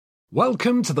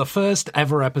Welcome to the first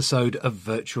ever episode of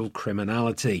Virtual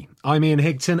Criminality. I'm Ian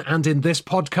Higton, and in this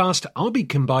podcast I'll be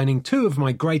combining two of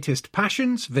my greatest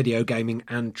passions, video gaming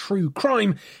and true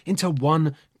crime, into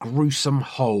one gruesome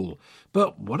whole.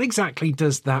 But what exactly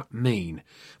does that mean?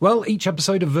 Well, each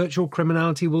episode of Virtual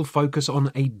Criminality will focus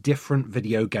on a different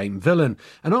video game villain,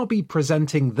 and I'll be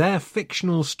presenting their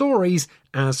fictional stories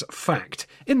as fact,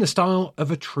 in the style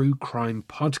of a true crime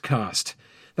podcast.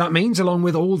 That means, along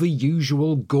with all the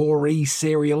usual gory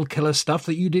serial killer stuff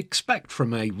that you'd expect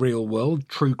from a real-world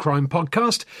true crime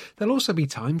podcast, there'll also be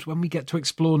times when we get to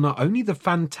explore not only the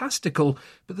fantastical,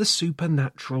 but the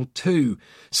supernatural too.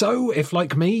 So, if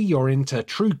like me, you're into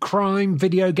true crime,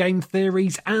 video game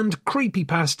theories, and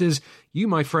creepypastas, you,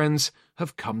 my friends,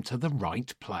 have come to the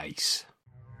right place.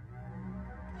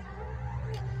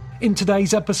 In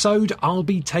today's episode, I'll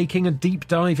be taking a deep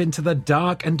dive into the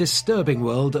dark and disturbing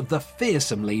world of the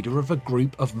fearsome leader of a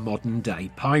group of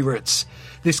modern-day pirates.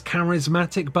 This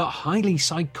charismatic but highly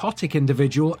psychotic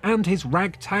individual and his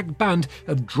ragtag band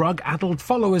of drug-addled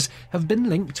followers have been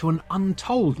linked to an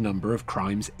untold number of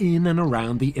crimes in and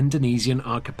around the Indonesian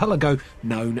archipelago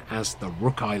known as the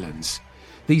Rook Islands.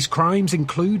 These crimes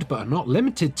include, but are not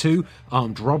limited to,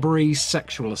 armed robberies,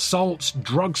 sexual assaults,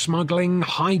 drug smuggling,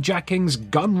 hijackings,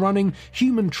 gun running,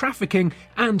 human trafficking,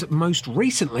 and, most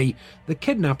recently, the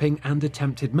kidnapping and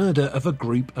attempted murder of a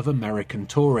group of American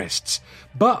tourists.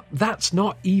 But that's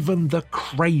not even the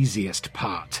craziest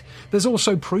part. There's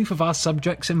also proof of our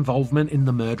subject's involvement in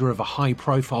the murder of a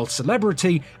high-profile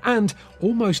celebrity, and,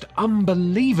 almost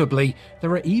unbelievably,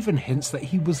 there are even hints that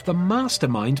he was the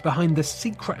mastermind behind the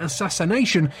secret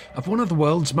assassination of one of the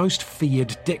world's most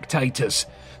feared dictators.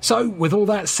 So, with all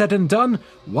that said and done,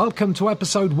 welcome to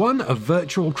episode 1 of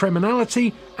Virtual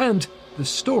Criminality and the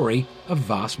story of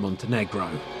Vaas, Montenegro.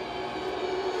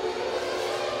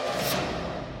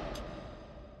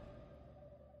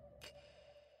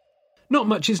 Not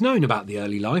much is known about the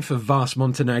early life of Vaas,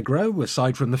 Montenegro,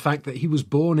 aside from the fact that he was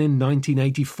born in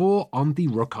 1984 on the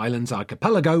Rook Islands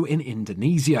archipelago in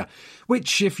Indonesia,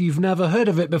 which, if you've never heard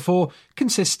of it before,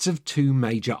 consists of two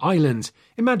major islands,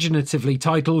 imaginatively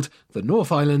titled the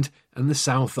North Island and the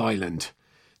South Island.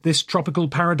 This tropical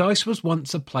paradise was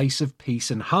once a place of peace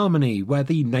and harmony, where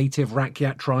the native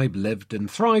Rakyat tribe lived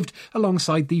and thrived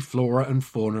alongside the flora and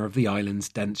fauna of the island's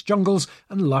dense jungles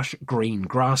and lush green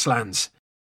grasslands.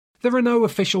 There are no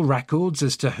official records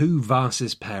as to who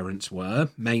Vaas's parents were,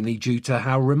 mainly due to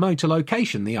how remote a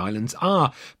location the islands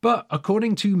are, but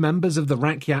according to members of the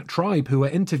Rakyat tribe who were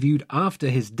interviewed after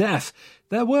his death,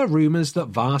 there were rumours that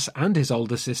Vaas and his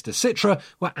older sister Citra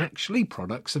were actually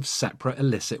products of separate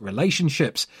illicit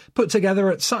relationships, put together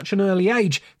at such an early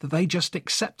age that they just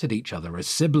accepted each other as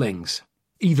siblings.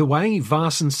 Either way,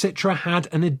 Vaas and Citra had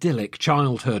an idyllic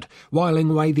childhood,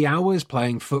 whiling away the hours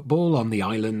playing football on the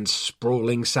island's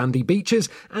sprawling sandy beaches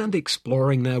and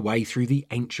exploring their way through the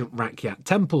ancient Rakyat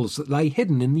temples that lay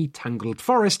hidden in the tangled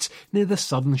forests near the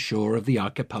southern shore of the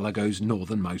archipelago's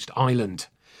northernmost island.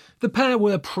 The pair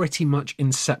were pretty much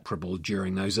inseparable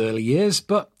during those early years,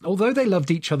 but although they loved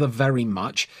each other very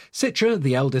much, Citra,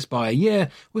 the eldest by a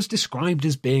year, was described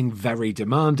as being very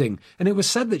demanding, and it was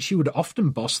said that she would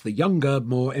often boss the younger,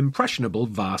 more impressionable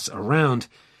Vaas around.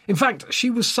 In fact,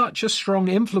 she was such a strong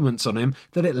influence on him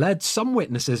that it led some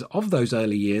witnesses of those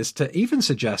early years to even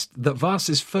suggest that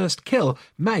Vaas's first kill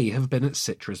may have been at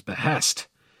Citra's behest.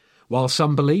 While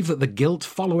some believe that the guilt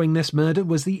following this murder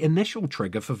was the initial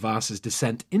trigger for Vaas's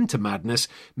descent into madness,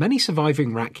 many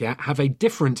surviving Rakyat have a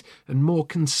different and more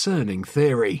concerning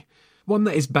theory. One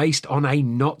that is based on a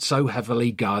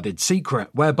not-so-heavily guarded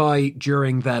secret, whereby,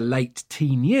 during their late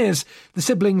teen years, the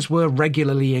siblings were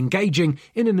regularly engaging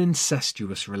in an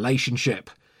incestuous relationship.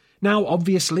 Now,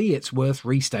 obviously, it's worth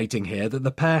restating here that the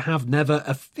pair have never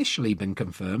officially been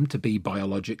confirmed to be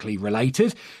biologically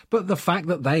related, but the fact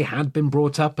that they had been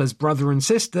brought up as brother and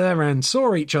sister and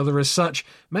saw each other as such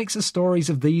makes the stories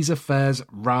of these affairs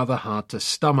rather hard to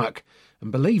stomach.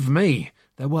 And believe me,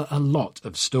 there were a lot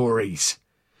of stories.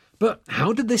 But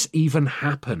how did this even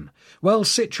happen? Well,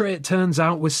 Citra, it turns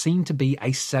out, was seen to be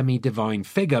a semi-divine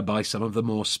figure by some of the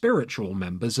more spiritual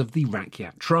members of the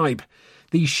Rakyat tribe.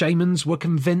 These shamans were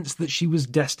convinced that she was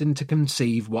destined to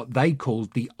conceive what they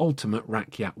called the ultimate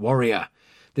Rakyat warrior.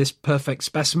 This perfect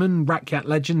specimen, Rakyat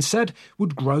legend said,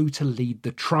 would grow to lead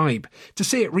the tribe, to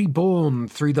see it reborn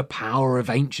through the power of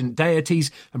ancient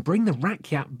deities and bring the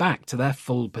Rakyat back to their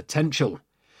full potential.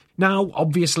 Now,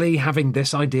 obviously, having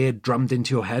this idea drummed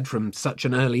into your head from such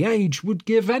an early age would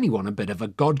give anyone a bit of a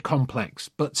god complex,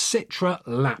 but Citra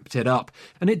lapped it up,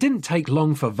 and it didn't take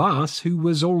long for Vaas, who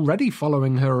was already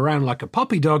following her around like a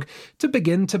puppy dog, to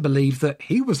begin to believe that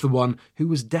he was the one who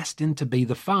was destined to be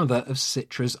the father of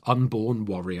Citra's unborn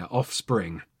warrior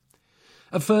offspring.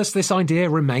 At first, this idea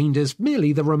remained as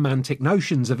merely the romantic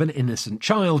notions of an innocent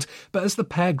child, but as the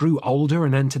pair grew older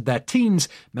and entered their teens,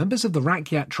 members of the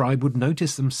Rakyat tribe would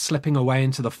notice them slipping away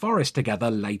into the forest together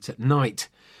late at night.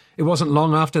 It wasn't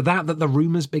long after that the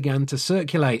rumours began to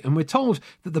circulate, and we're told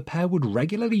that the pair would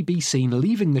regularly be seen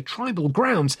leaving the tribal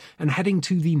grounds and heading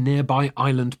to the nearby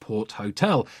Island Port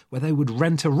Hotel, where they would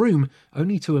rent a room,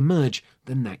 only to emerge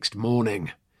the next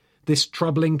morning. This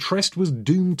troubling tryst was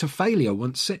doomed to failure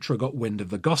once Citra got wind of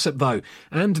the gossip, though,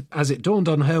 and as it dawned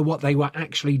on her what they were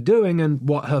actually doing and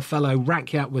what her fellow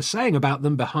Rakyat were saying about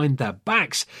them behind their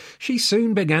backs, she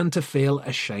soon began to feel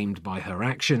ashamed by her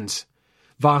actions.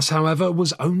 Vaas, however,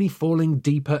 was only falling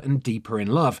deeper and deeper in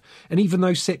love, and even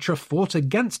though Citra fought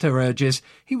against her urges,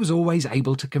 he was always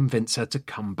able to convince her to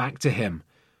come back to him.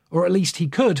 Or at least he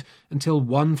could, until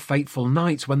one fateful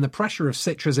night when the pressure of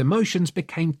Citra's emotions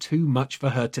became too much for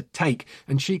her to take,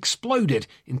 and she exploded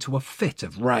into a fit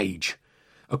of rage.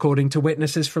 According to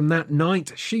witnesses from that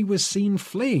night, she was seen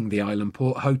fleeing the Island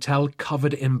Port Hotel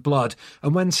covered in blood,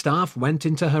 and when staff went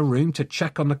into her room to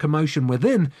check on the commotion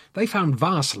within, they found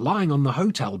Vaas lying on the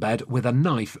hotel bed with a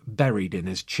knife buried in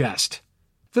his chest.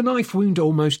 The knife wound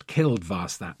almost killed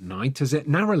Vaas that night, as it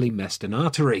narrowly missed an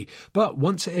artery, but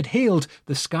once it had healed,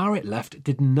 the scar it left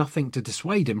did nothing to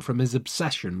dissuade him from his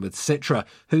obsession with Citra,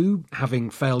 who, having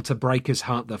failed to break his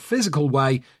heart the physical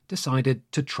way, decided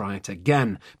to try it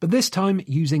again, but this time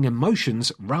using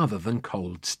emotions rather than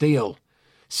cold steel.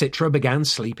 Citra began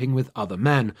sleeping with other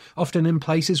men, often in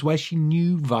places where she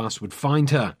knew Vaas would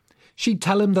find her. She'd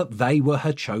tell him that they were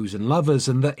her chosen lovers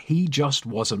and that he just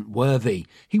wasn't worthy.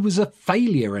 He was a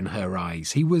failure in her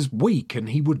eyes. He was weak, and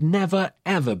he would never,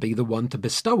 ever be the one to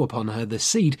bestow upon her the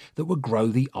seed that would grow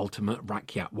the ultimate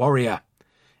Rakyat warrior.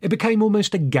 It became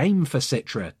almost a game for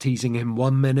Citra, teasing him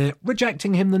one minute,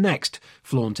 rejecting him the next,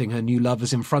 flaunting her new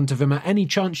lovers in front of him at any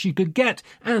chance she could get,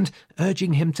 and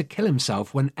urging him to kill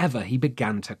himself whenever he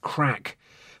began to crack.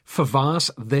 For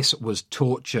Vaas, this was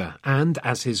torture, and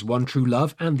as his one true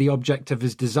love and the object of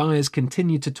his desires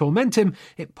continued to torment him,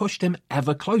 it pushed him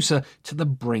ever closer to the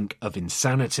brink of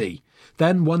insanity.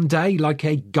 Then one day, like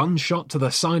a gunshot to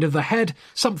the side of the head,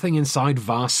 something inside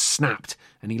Vaas snapped,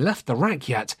 and he left the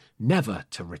Rakyat, never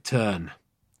to return.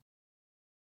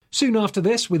 Soon after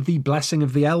this, with the blessing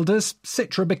of the elders,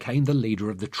 Citra became the leader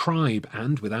of the tribe,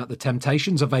 and without the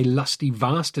temptations of a lusty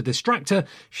Vaas to distract her,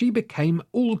 she became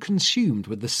all-consumed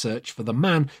with the search for the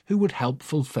man who would help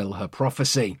fulfill her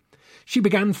prophecy. She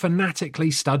began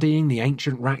fanatically studying the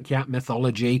ancient Rakyat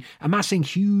mythology, amassing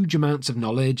huge amounts of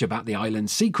knowledge about the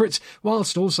island's secrets,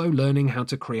 whilst also learning how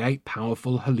to create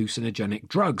powerful hallucinogenic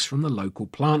drugs from the local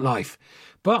plant life.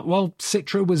 But while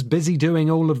Citra was busy doing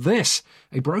all of this,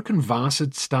 a broken Vaas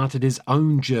had started his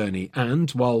own journey, and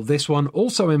while this one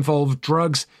also involved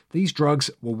drugs, these drugs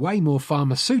were way more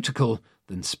pharmaceutical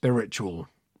than spiritual.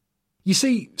 You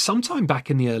see, sometime back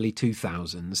in the early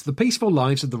 2000s, the peaceful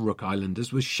lives of the Rook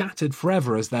Islanders was shattered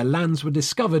forever as their lands were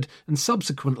discovered and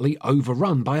subsequently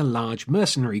overrun by a large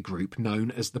mercenary group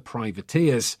known as the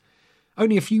Privateers.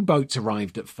 Only a few boats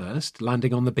arrived at first,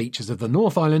 landing on the beaches of the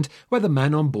North Island, where the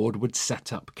men on board would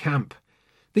set up camp.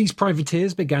 These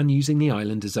privateers began using the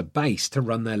island as a base to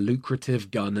run their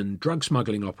lucrative gun and drug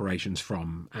smuggling operations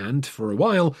from, and for a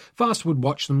while, Vaas would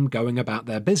watch them going about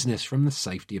their business from the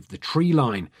safety of the tree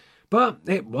line. But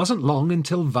it wasn't long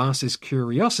until Vaas's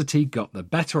curiosity got the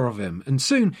better of him, and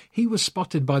soon he was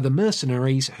spotted by the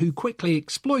mercenaries, who quickly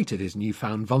exploited his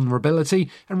newfound vulnerability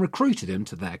and recruited him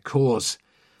to their cause.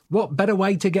 What better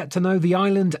way to get to know the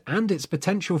island and its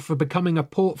potential for becoming a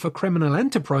port for criminal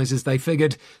enterprises, they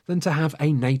figured, than to have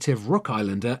a native Rook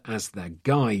Islander as their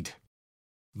guide.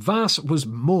 Vaas was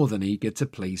more than eager to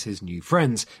please his new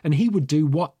friends, and he would do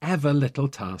whatever little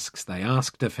tasks they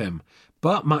asked of him.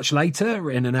 But much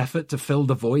later, in an effort to fill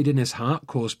the void in his heart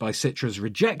caused by Citra's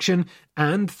rejection,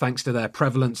 and thanks to their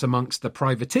prevalence amongst the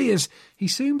privateers, he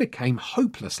soon became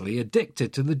hopelessly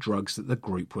addicted to the drugs that the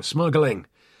group were smuggling.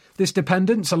 This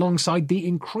dependence, alongside the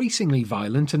increasingly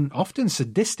violent and often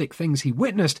sadistic things he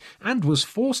witnessed and was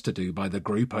forced to do by the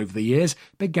group over the years,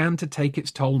 began to take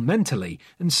its toll mentally,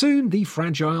 and soon the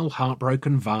fragile,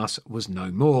 heartbroken Vaas was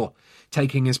no more.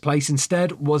 Taking his place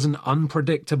instead was an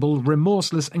unpredictable,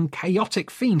 remorseless and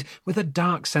chaotic fiend with a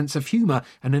dark sense of humour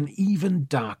and an even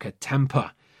darker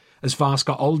temper. As Vaas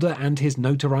got older and his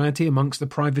notoriety amongst the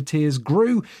privateers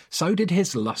grew, so did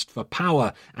his lust for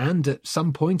power, and at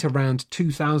some point around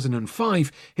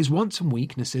 2005, his wants and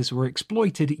weaknesses were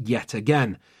exploited yet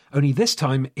again. Only this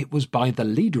time it was by the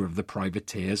leader of the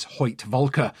privateers, Hoyt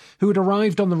Volker, who had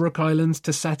arrived on the Rook Islands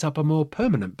to set up a more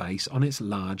permanent base on its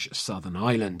large southern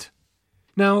island.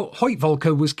 Now, Hoyt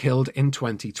Volker was killed in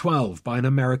 2012 by an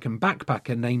American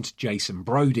backpacker named Jason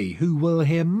Brody, who we'll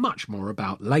hear much more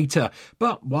about later,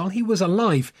 but while he was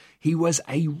alive, he was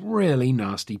a really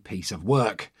nasty piece of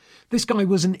work. This guy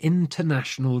was an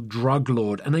international drug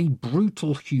lord and a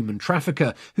brutal human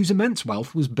trafficker whose immense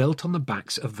wealth was built on the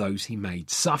backs of those he made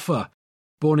suffer.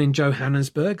 Born in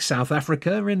Johannesburg, South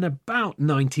Africa, in about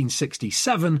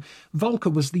 1967, Volker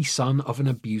was the son of an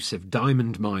abusive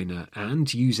diamond miner,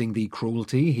 and using the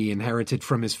cruelty he inherited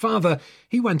from his father,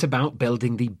 he went about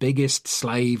building the biggest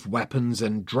slave, weapons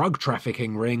and drug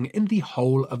trafficking ring in the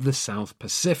whole of the South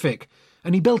Pacific,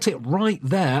 and he built it right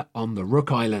there on the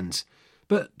Rook Islands.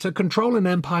 But to control an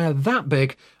empire that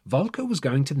big, Volker was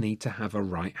going to need to have a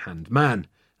right-hand man,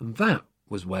 and that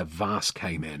was where Vaas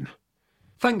came in.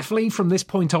 Thankfully, from this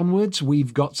point onwards,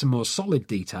 we've got some more solid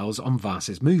details on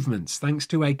Vaas's movements, thanks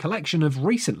to a collection of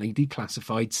recently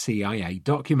declassified CIA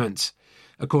documents.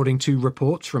 According to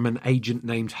reports from an agent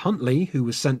named Huntley, who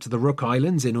was sent to the Rook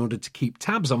Islands in order to keep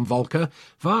tabs on Volker,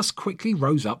 Vaas quickly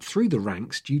rose up through the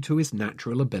ranks due to his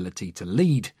natural ability to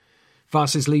lead.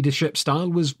 Vaas's leadership style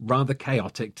was rather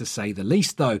chaotic to say the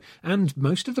least, though, and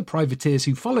most of the privateers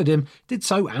who followed him did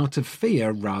so out of fear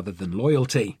rather than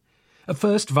loyalty. At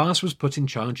first, Vaas was put in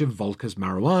charge of Volker's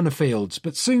marijuana fields,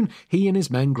 but soon he and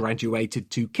his men graduated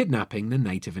to kidnapping the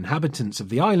native inhabitants of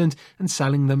the island and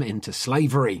selling them into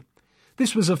slavery.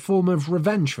 This was a form of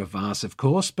revenge for Vaas, of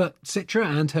course, but Citra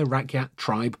and her Rakyat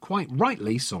tribe quite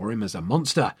rightly saw him as a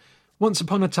monster. Once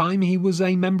upon a time he was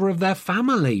a member of their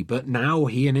family, but now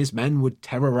he and his men would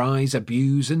terrorise,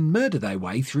 abuse and murder their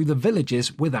way through the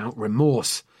villages without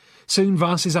remorse. Soon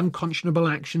Vaas's unconscionable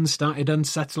actions started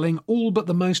unsettling all but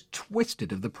the most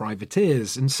twisted of the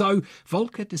privateers, and so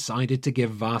Volker decided to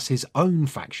give Vaas his own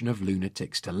faction of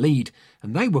lunatics to lead,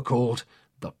 and they were called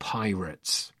the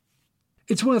Pirates.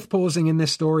 It's worth pausing in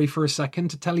this story for a second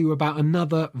to tell you about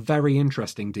another very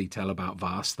interesting detail about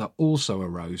Vaas that also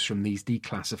arose from these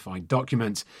declassified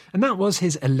documents, and that was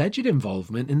his alleged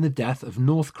involvement in the death of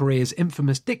North Korea's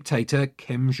infamous dictator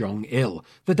Kim Jong-il,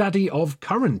 the daddy of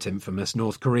current infamous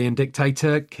North Korean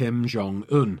dictator Kim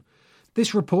Jong-un.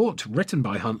 This report, written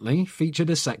by Huntley, featured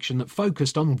a section that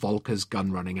focused on Volker's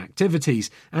gun-running activities,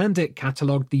 and it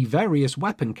catalogued the various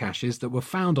weapon caches that were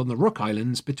found on the Rook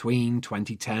Islands between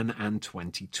 2010 and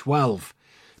 2012.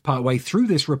 Partway through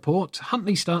this report,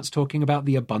 Huntley starts talking about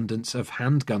the abundance of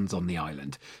handguns on the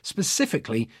island,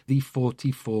 specifically the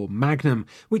 .44 Magnum,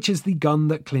 which is the gun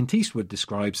that Clint Eastwood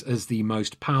describes as the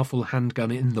most powerful handgun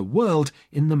in the world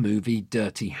in the movie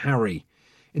Dirty Harry.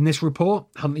 In this report,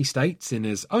 Huntley states, in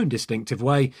his own distinctive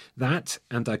way, that,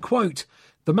 and I quote,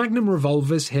 "The Magnum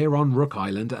revolvers here on Rook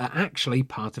Island are actually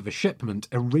part of a shipment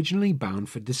originally bound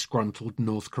for disgruntled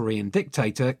North Korean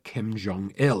dictator Kim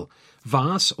Jong-il.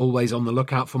 Vaas, always on the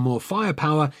lookout for more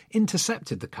firepower,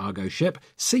 intercepted the cargo ship,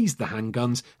 seized the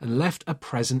handguns, and left a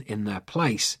present in their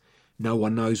place. No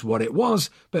one knows what it was,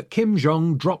 but Kim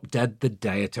Jong dropped dead the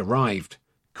day it arrived.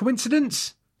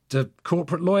 Coincidence? Do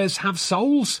corporate lawyers have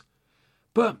souls?"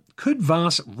 But could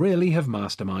Vaas really have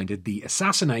masterminded the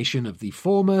assassination of the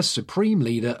former supreme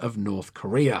leader of North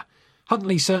Korea?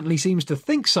 Huntley certainly seems to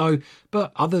think so,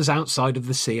 but others outside of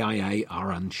the CIA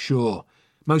are unsure.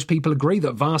 Most people agree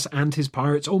that Vaas and his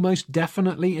pirates almost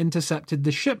definitely intercepted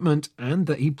the shipment, and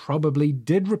that he probably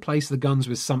did replace the guns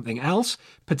with something else,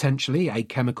 potentially a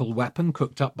chemical weapon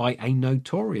cooked up by a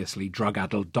notoriously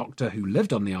drug-addled doctor who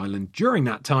lived on the island during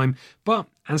that time, but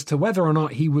as to whether or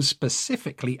not he was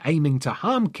specifically aiming to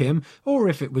harm Kim, or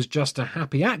if it was just a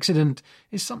happy accident,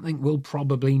 is something we'll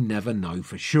probably never know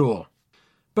for sure.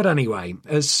 But anyway,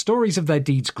 as stories of their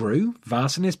deeds grew,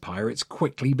 Vaas and his pirates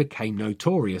quickly became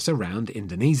notorious around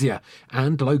Indonesia,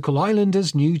 and local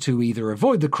islanders knew to either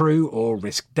avoid the crew or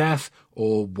risk death,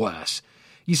 or worse.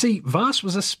 You see, Vaas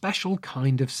was a special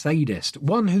kind of sadist,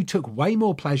 one who took way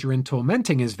more pleasure in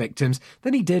tormenting his victims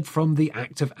than he did from the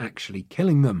act of actually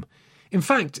killing them. In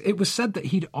fact, it was said that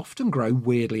he'd often grow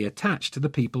weirdly attached to the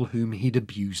people whom he'd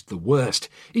abused the worst,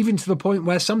 even to the point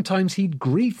where sometimes he'd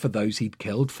grieve for those he'd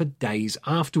killed for days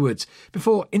afterwards,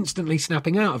 before instantly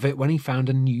snapping out of it when he found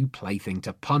a new plaything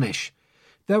to punish.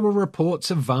 There were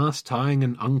reports of Vaas tying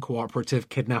an uncooperative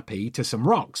kidnappee to some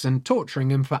rocks and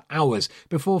torturing him for hours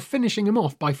before finishing him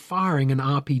off by firing an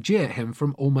RPG at him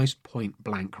from almost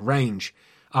point-blank range.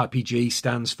 RPG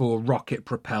stands for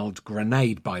rocket-propelled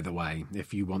grenade, by the way,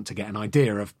 if you want to get an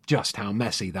idea of just how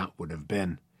messy that would have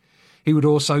been. He would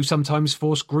also sometimes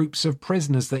force groups of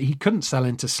prisoners that he couldn't sell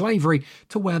into slavery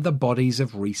to wear the bodies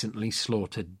of recently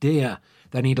slaughtered deer.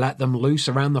 Then he'd let them loose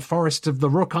around the forests of the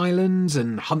Rook Islands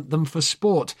and hunt them for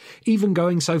sport, even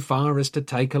going so far as to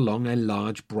take along a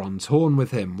large bronze horn with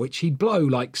him, which he'd blow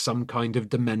like some kind of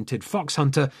demented fox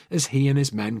hunter as he and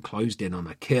his men closed in on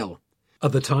a kill.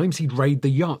 Other times he'd raid the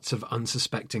yachts of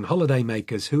unsuspecting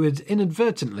holidaymakers who had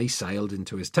inadvertently sailed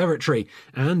into his territory,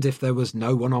 and if there was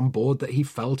no one on board that he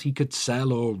felt he could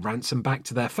sell or ransom back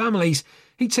to their families,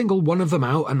 he'd single one of them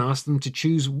out and ask them to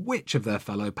choose which of their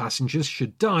fellow passengers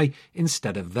should die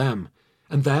instead of them.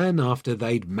 And then, after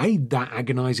they'd made that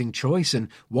agonising choice and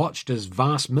watched as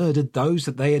Vaas murdered those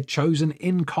that they had chosen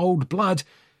in cold blood,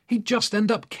 he'd just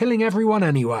end up killing everyone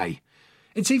anyway.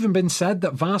 It's even been said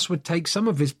that Vaas would take some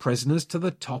of his prisoners to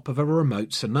the top of a remote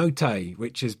cenote,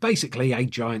 which is basically a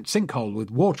giant sinkhole with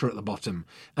water at the bottom,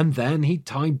 and then he'd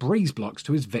tie breeze blocks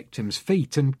to his victims'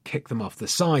 feet and kick them off the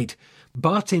side.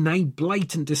 But in a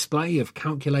blatant display of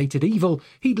calculated evil,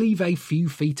 he'd leave a few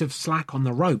feet of slack on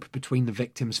the rope between the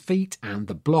victim's feet and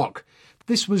the block.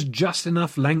 This was just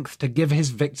enough length to give his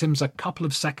victims a couple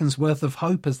of seconds' worth of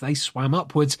hope as they swam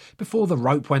upwards before the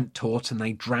rope went taut and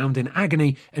they drowned in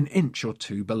agony an inch or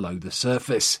two below the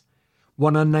surface.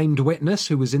 One unnamed witness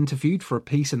who was interviewed for a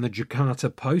piece in the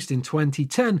Jakarta Post in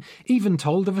 2010 even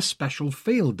told of a special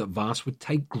field that Vaas would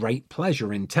take great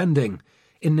pleasure in tending.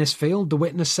 In this field, the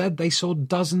witness said they saw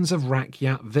dozens of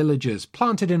rakyat villagers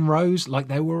planted in rows like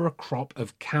they were a crop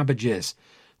of cabbages.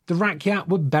 The rakyat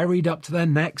were buried up to their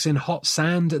necks in hot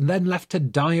sand and then left to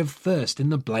die of thirst in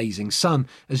the blazing sun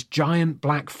as giant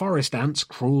black forest ants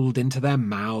crawled into their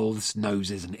mouths,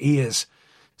 noses and ears.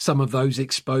 Some of those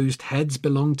exposed heads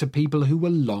belonged to people who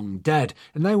were long dead,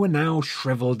 and they were now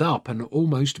shriveled up and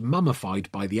almost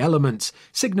mummified by the elements,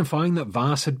 signifying that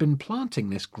Vaas had been planting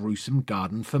this gruesome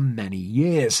garden for many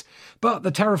years. But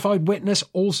the terrified witness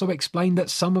also explained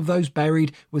that some of those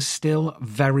buried were still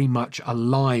very much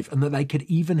alive, and that they could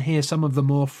even hear some of the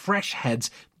more fresh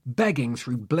heads begging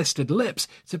through blistered lips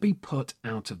to be put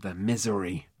out of their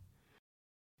misery.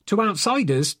 To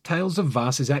outsiders, tales of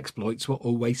Vaas's exploits were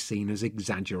always seen as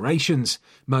exaggerations.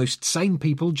 Most sane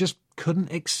people just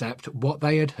couldn't accept what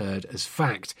they had heard as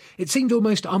fact. It seemed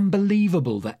almost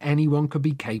unbelievable that anyone could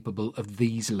be capable of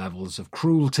these levels of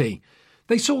cruelty.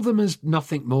 They saw them as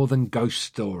nothing more than ghost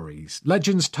stories,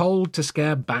 legends told to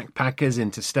scare backpackers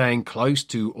into staying close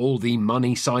to all the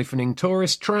money-siphoning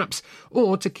tourist traps,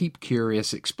 or to keep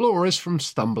curious explorers from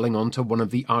stumbling onto one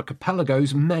of the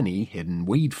archipelago's many hidden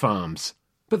weed farms.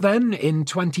 But then, in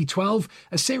 2012,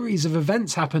 a series of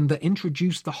events happened that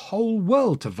introduced the whole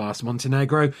world to Vaas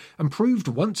Montenegro and proved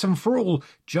once and for all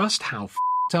just how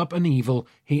f***ed up and evil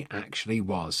he actually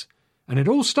was. And it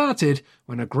all started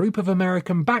when a group of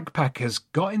American backpackers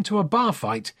got into a bar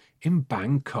fight in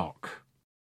Bangkok.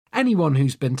 Anyone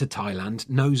who's been to Thailand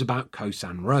knows about Khao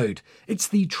San Road. It's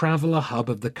the traveller hub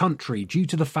of the country due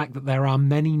to the fact that there are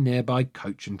many nearby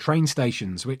coach and train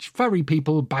stations which ferry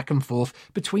people back and forth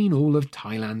between all of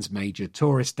Thailand's major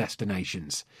tourist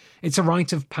destinations. It's a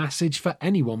rite of passage for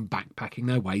anyone backpacking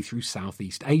their way through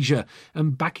Southeast Asia,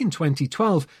 and back in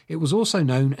 2012 it was also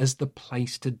known as the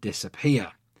place to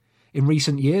disappear. In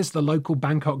recent years, the local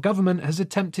Bangkok government has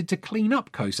attempted to clean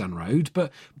up Khao San Road,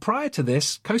 but prior to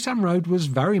this, Khao San Road was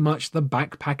very much the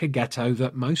backpacker ghetto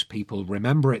that most people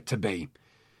remember it to be.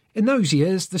 In those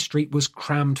years, the street was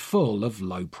crammed full of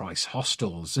low-price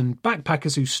hostels, and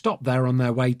backpackers who stopped there on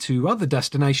their way to other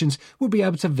destinations would be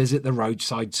able to visit the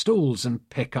roadside stalls and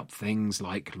pick up things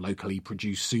like locally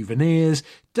produced souvenirs,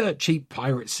 dirt-cheap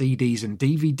pirate CDs and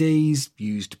DVDs,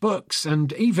 used books,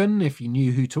 and even, if you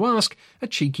knew who to ask, a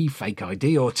cheeky fake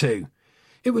ID or two.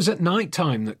 It was at night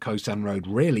time that Khao San Road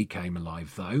really came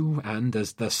alive, though, and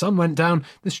as the sun went down,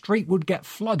 the street would get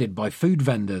flooded by food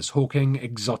vendors hawking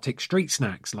exotic street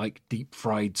snacks like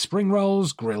deep-fried spring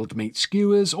rolls, grilled meat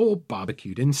skewers, or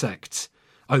barbecued insects.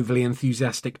 Overly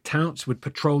enthusiastic touts would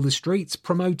patrol the streets,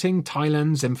 promoting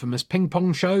Thailand's infamous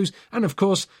ping-pong shows, and of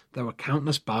course, there were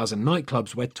countless bars and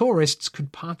nightclubs where tourists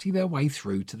could party their way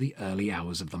through to the early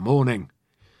hours of the morning.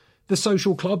 The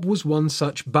Social Club was one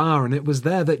such bar, and it was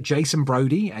there that Jason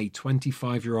Brody, a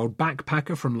 25-year-old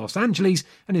backpacker from Los Angeles,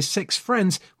 and his 6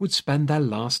 friends would spend their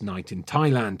last night in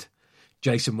Thailand.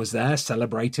 Jason was there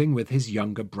celebrating with his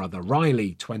younger brother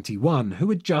Riley, 21, who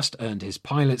had just earned his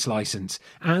pilot's license,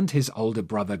 and his older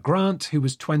brother Grant, who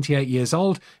was 28 years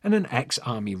old and an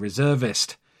ex-army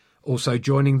reservist. Also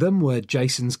joining them were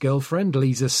Jason's girlfriend,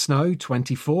 Lisa Snow,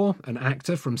 24, an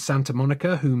actor from Santa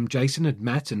Monica whom Jason had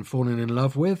met and fallen in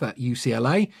love with at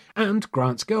UCLA, and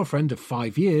Grant's girlfriend of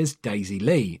 5 years, Daisy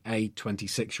Lee, a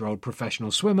 26-year-old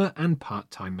professional swimmer and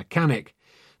part-time mechanic.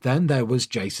 Then there was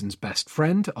Jason's best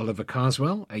friend, Oliver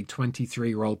Carswell, a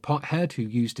 23-year-old pothead who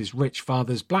used his rich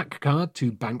father's black card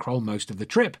to bankroll most of the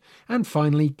trip, and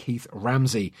finally Keith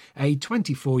Ramsey, a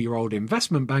 24-year-old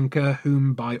investment banker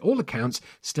whom, by all accounts,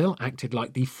 still acted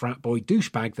like the frat boy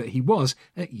douchebag that he was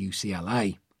at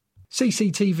UCLA.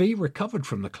 CCTV recovered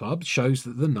from the club shows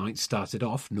that the night started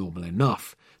off normal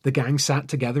enough. The gang sat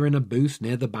together in a booth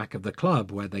near the back of the club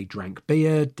where they drank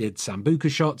beer, did sambuca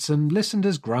shots and listened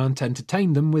as Grant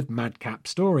entertained them with madcap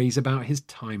stories about his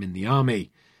time in the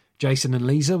army. Jason and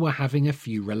Lisa were having a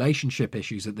few relationship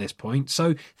issues at this point,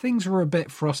 so things were a bit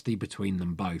frosty between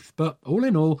them both, but all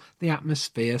in all, the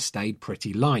atmosphere stayed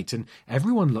pretty light and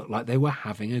everyone looked like they were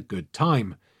having a good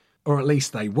time. Or at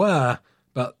least they were.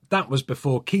 But that was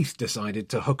before Keith decided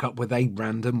to hook up with a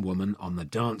random woman on the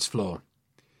dance floor.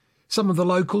 Some of the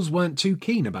locals weren't too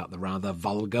keen about the rather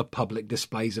vulgar public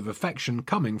displays of affection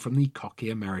coming from the cocky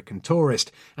American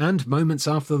tourist, and moments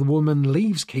after the woman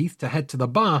leaves Keith to head to the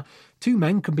bar, two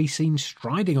men can be seen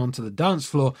striding onto the dance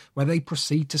floor where they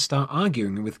proceed to start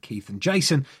arguing with Keith and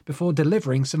Jason before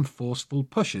delivering some forceful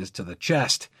pushes to the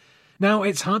chest. Now,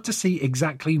 it's hard to see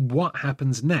exactly what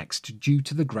happens next due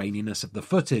to the graininess of the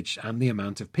footage and the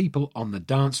amount of people on the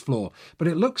dance floor, but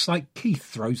it looks like Keith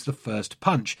throws the first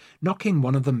punch, knocking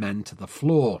one of the men to the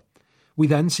floor. We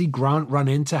then see Grant run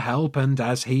in to help, and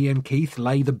as he and Keith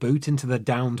lay the boot into the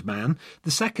downed man, the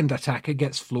second attacker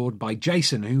gets floored by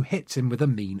Jason, who hits him with a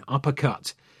mean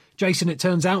uppercut. Jason, it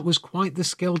turns out, was quite the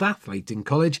skilled athlete in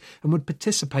college and would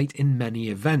participate in many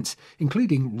events,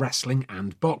 including wrestling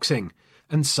and boxing.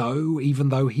 And so, even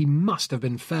though he must have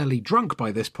been fairly drunk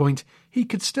by this point, he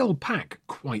could still pack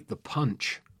quite the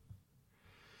punch.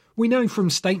 We know from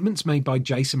statements made by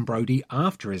Jason Brody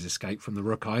after his escape from the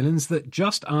Rook Islands that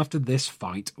just after this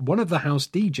fight, one of the house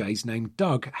DJs named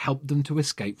Doug helped them to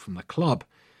escape from the club.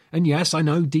 And yes, I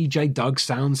know DJ Doug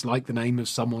sounds like the name of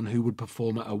someone who would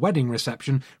perform at a wedding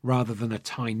reception rather than a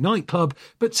Thai nightclub,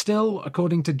 but still,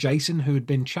 according to Jason, who had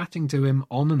been chatting to him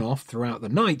on and off throughout the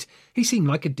night, he seemed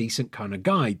like a decent kind of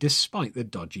guy, despite the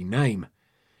dodgy name.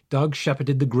 Doug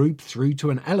shepherded the group through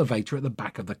to an elevator at the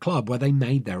back of the club where they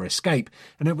made their escape,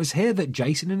 and it was here that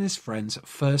Jason and his friends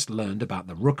first learned about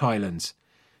the Rook Islands.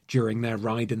 During their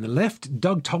ride in the lift,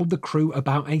 Doug told the crew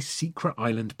about a secret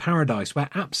island paradise where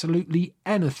absolutely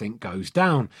anything goes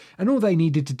down, and all they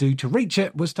needed to do to reach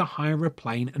it was to hire a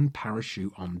plane and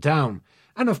parachute on down.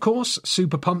 And of course,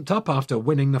 super pumped up after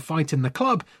winning the fight in the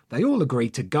club, they all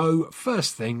agreed to go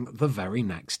first thing the very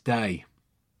next day.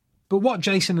 But what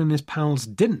Jason and his pals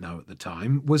didn't know at the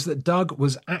time was that Doug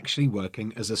was actually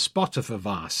working as a spotter for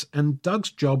Vaas, and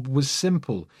Doug's job was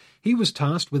simple. He was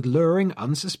tasked with luring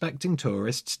unsuspecting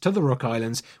tourists to the Rook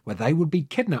Islands where they would be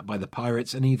kidnapped by the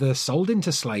pirates and either sold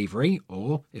into slavery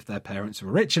or, if their parents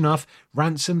were rich enough,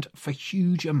 ransomed for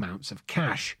huge amounts of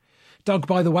cash. Doug,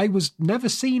 by the way, was never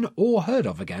seen or heard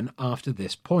of again after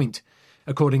this point.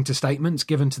 According to statements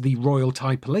given to the Royal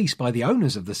Thai Police by the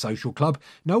owners of the social club,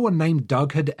 no one named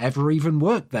Doug had ever even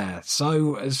worked there,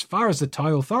 so as far as the Thai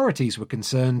authorities were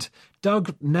concerned,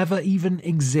 Doug never even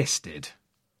existed.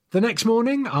 The next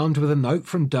morning, armed with a note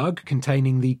from Doug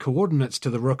containing the coordinates to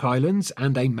the Rook Islands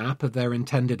and a map of their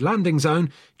intended landing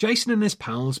zone, Jason and his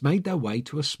pals made their way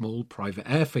to a small private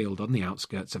airfield on the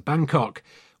outskirts of Bangkok.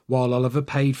 While Oliver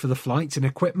paid for the flights and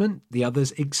equipment, the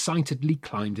others excitedly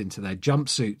climbed into their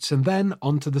jumpsuits and then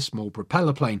onto the small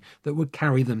propeller plane that would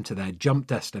carry them to their jump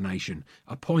destination,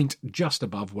 a point just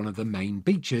above one of the main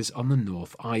beaches on the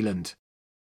North Island.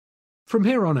 From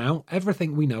here on out,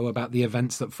 everything we know about the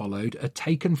events that followed are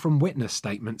taken from witness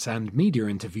statements and media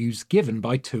interviews given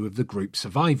by two of the group's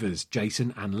survivors,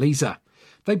 Jason and Lisa.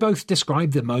 They both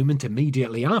described the moment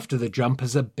immediately after the jump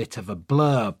as a bit of a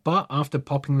blur, but after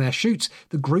popping their chutes,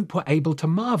 the group were able to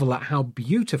marvel at how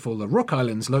beautiful the Rook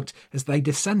Islands looked as they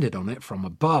descended on it from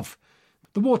above.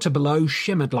 The water below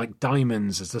shimmered like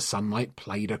diamonds as the sunlight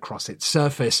played across its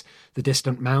surface. The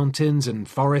distant mountains and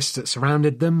forests that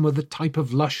surrounded them were the type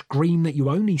of lush green that you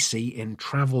only see in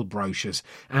travel brochures,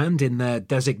 and in their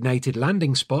designated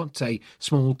landing spot, a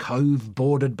small cove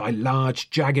bordered by large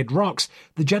jagged rocks,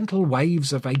 the gentle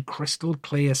waves of a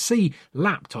crystal-clear sea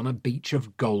lapped on a beach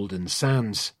of golden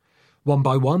sands. One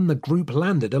by one, the group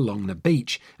landed along the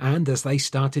beach, and as they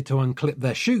started to unclip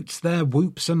their chutes, their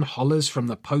whoops and hollers from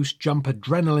the post-jump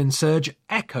adrenaline surge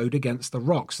echoed against the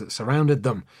rocks that surrounded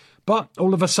them. But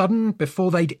all of a sudden,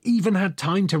 before they'd even had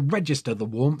time to register the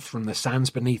warmth from the sands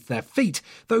beneath their feet,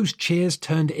 those cheers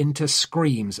turned into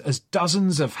screams as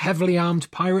dozens of heavily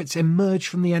armed pirates emerged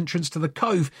from the entrance to the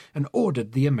cove and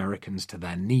ordered the Americans to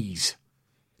their knees.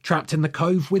 Trapped in the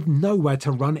cove with nowhere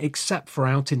to run except for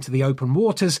out into the open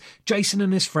waters, Jason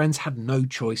and his friends had no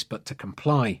choice but to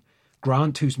comply.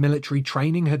 Grant, whose military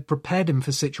training had prepared him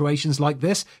for situations like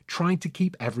this, tried to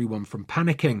keep everyone from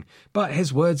panicking, but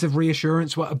his words of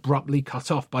reassurance were abruptly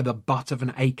cut off by the butt of an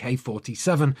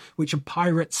AK-47, which a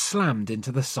pirate slammed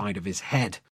into the side of his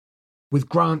head. With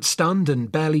Grant stunned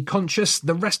and barely conscious,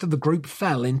 the rest of the group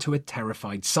fell into a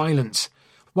terrified silence.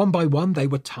 One by one, they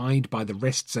were tied by the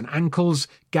wrists and ankles,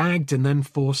 gagged and then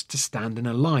forced to stand in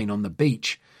a line on the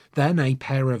beach. Then a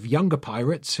pair of younger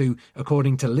pirates, who,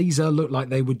 according to Lisa, looked like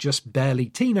they were just barely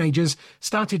teenagers,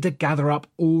 started to gather up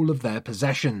all of their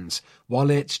possessions.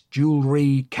 Wallets,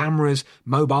 jewellery, cameras,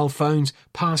 mobile phones,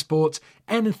 passports,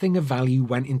 anything of value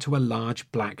went into a large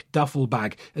black duffel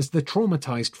bag as the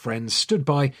traumatised friends stood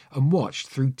by and watched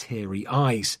through teary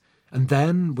eyes. And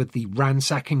then, with the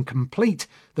ransacking complete,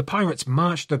 the pirates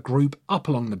marched the group up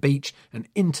along the beach and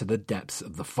into the depths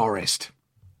of the forest.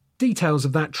 Details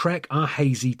of that trek are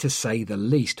hazy to say the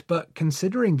least, but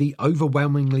considering the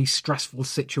overwhelmingly stressful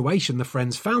situation the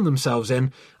friends found themselves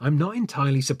in, I'm not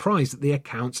entirely surprised that the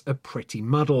accounts are pretty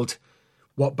muddled.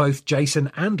 What both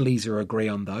Jason and Lisa agree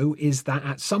on, though, is that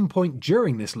at some point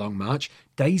during this long march,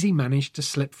 Daisy managed to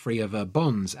slip free of her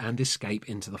bonds and escape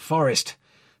into the forest.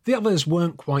 The others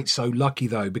weren't quite so lucky,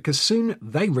 though, because soon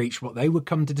they reached what they would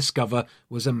come to discover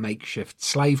was a makeshift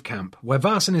slave camp, where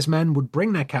Vaas and his men would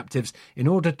bring their captives in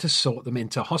order to sort them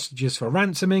into hostages for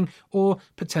ransoming or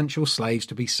potential slaves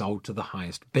to be sold to the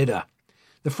highest bidder.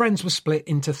 The friends were split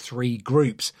into 3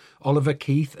 groups. Oliver,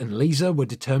 Keith and Lisa were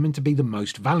determined to be the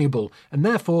most valuable and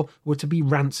therefore were to be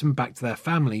ransomed back to their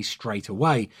families straight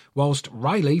away, whilst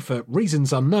Riley, for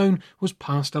reasons unknown, was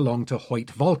passed along to Hoyt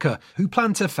Volker, who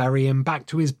planned to ferry him back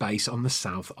to his base on the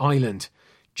South Island.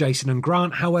 Jason and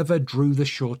Grant, however, drew the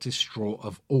shortest straw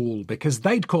of all because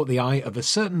they'd caught the eye of a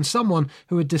certain someone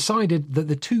who had decided that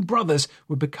the 2 brothers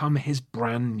would become his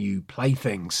brand new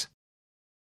playthings.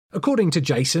 According to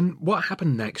Jason, what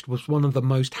happened next was one of the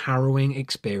most harrowing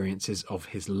experiences of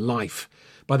his life.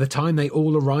 By the time they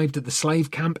all arrived at the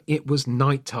slave camp, it was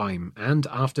night time, and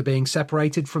after being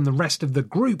separated from the rest of the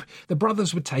group, the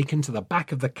brothers were taken to the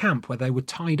back of the camp where they were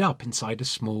tied up inside a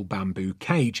small bamboo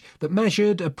cage that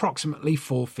measured approximately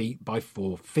 4 feet by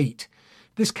 4 feet.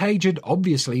 This cage had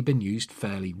obviously been used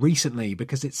fairly recently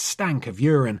because it stank of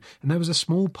urine, and there was a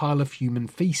small pile of human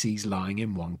feces lying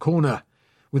in one corner.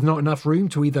 With not enough room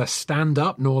to either stand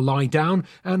up nor lie down,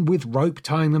 and with rope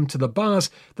tying them to the bars,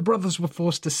 the brothers were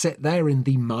forced to sit there in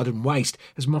the mud and waste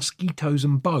as mosquitoes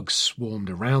and bugs swarmed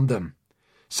around them.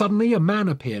 Suddenly a man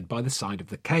appeared by the side of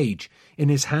the cage. In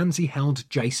his hands he held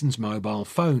Jason's mobile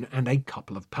phone and a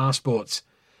couple of passports.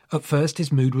 At first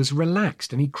his mood was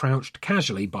relaxed and he crouched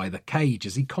casually by the cage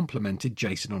as he complimented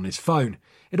Jason on his phone.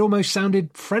 It almost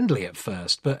sounded friendly at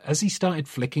first, but as he started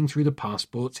flicking through the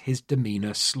passports, his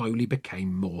demeanour slowly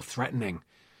became more threatening.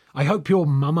 "I hope your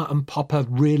mama and papa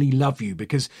really love you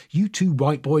because you 2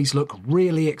 white boys look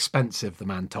really expensive," the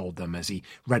man told them as he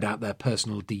read out their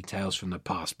personal details from the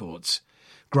passports.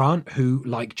 Grant, who,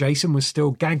 like Jason, was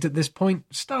still gagged at this point,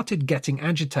 started getting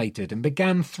agitated and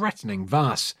began threatening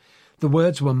Vaas. The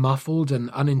words were muffled and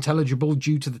unintelligible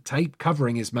due to the tape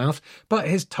covering his mouth, but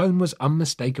his tone was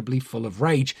unmistakably full of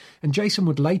rage, and Jason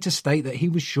would later state that he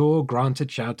was sure Grant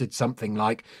had shouted something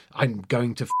like, "I'm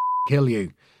going to kill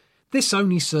you." This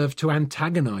only served to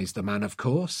antagonise the man, of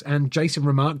course, and Jason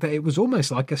remarked that it was almost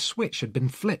like a switch had been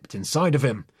flipped inside of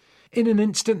him. In an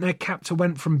instant, their captor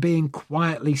went from being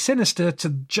quietly sinister to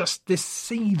just this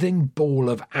seething ball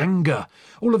of anger.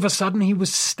 All of a sudden, he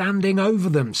was standing over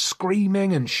them,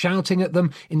 screaming and shouting at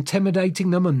them,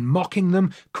 intimidating them and mocking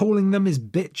them, calling them his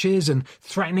bitches and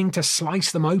threatening to slice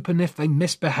them open if they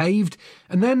misbehaved.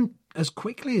 And then, as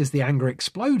quickly as the anger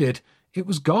exploded, it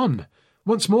was gone.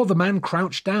 Once more, the man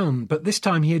crouched down, but this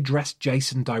time he addressed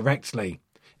Jason directly.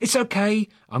 "It's okay,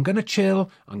 I'm going to chill,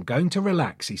 I'm going to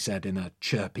relax," he said in a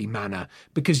chirpy manner,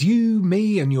 "because you,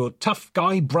 me and your tough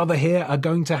guy brother here are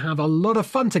going to have a lot of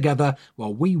fun together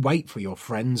while we wait for your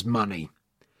friend's money."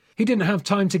 He didn't have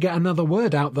time to get another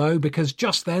word out, though, because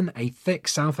just then a thick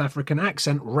South African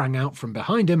accent rang out from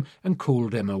behind him and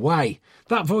called him away.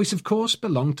 That voice, of course,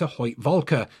 belonged to Hoyt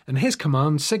Volker, and his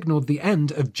command signalled the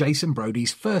end of Jason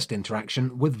Brody's first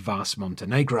interaction with Vaas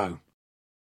Montenegro.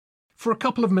 For a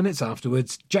couple of minutes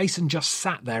afterwards, Jason just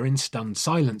sat there in stunned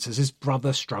silence as his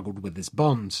brother struggled with his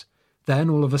bonds. Then,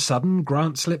 all of a sudden,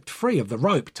 Grant slipped free of the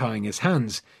rope tying his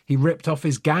hands. He ripped off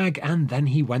his gag, and then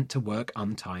he went to work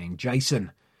untying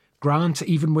Jason. Grant,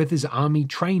 even with his army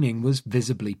training, was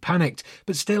visibly panicked,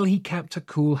 but still he kept a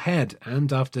cool head,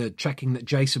 and after checking that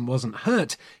Jason wasn't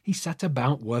hurt, he set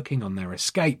about working on their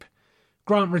escape.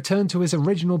 Grant returned to his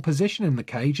original position in the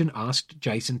cage and asked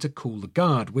Jason to cool the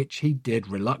guard, which he did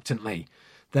reluctantly.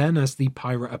 Then, as the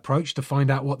pirate approached to find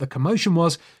out what the commotion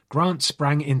was, Grant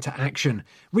sprang into action,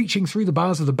 reaching through the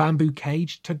bars of the bamboo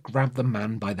cage to grab the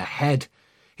man by the head.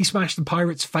 He smashed the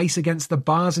pirate's face against the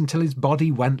bars until his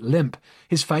body went limp,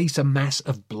 his face a mess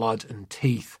of blood and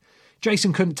teeth.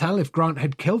 Jason couldn't tell if Grant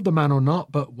had killed the man or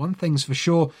not, but one thing's for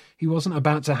sure, he wasn't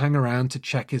about to hang around to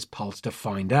check his pulse to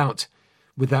find out.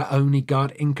 With their only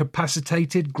guard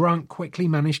incapacitated, Grant quickly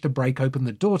managed to break open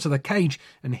the door to the cage,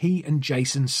 and he and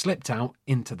Jason slipped out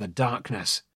into the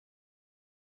darkness.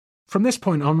 From this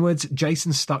point onwards,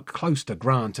 Jason stuck close to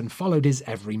Grant and followed his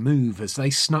every move as they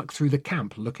snuck through the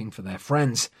camp looking for their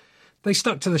friends. They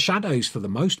stuck to the shadows for the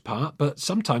most part, but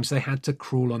sometimes they had to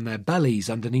crawl on their bellies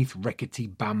underneath rickety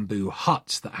bamboo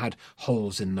huts that had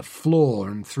holes in the floor,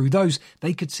 and through those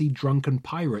they could see drunken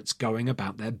pirates going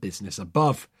about their business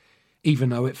above. Even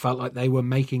though it felt like they were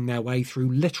making their way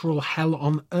through literal hell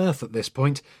on earth at this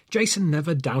point, Jason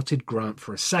never doubted Grant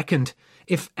for a second.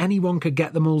 If anyone could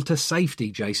get them all to safety,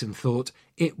 Jason thought,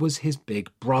 it was his big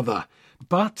brother.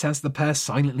 But as the pair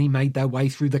silently made their way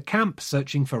through the camp,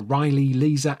 searching for Riley,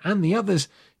 Lisa and the others,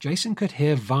 Jason could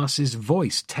hear Vaas's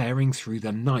voice tearing through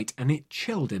the night, and it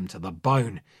chilled him to the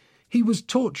bone. He was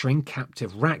torturing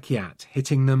captive Rakyat,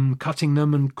 hitting them, cutting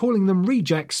them and calling them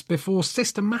rejects before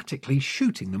systematically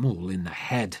shooting them all in the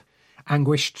head.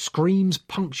 Anguished screams,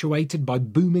 punctuated by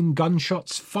booming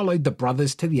gunshots, followed the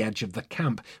brothers to the edge of the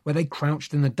camp, where they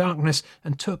crouched in the darkness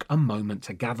and took a moment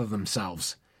to gather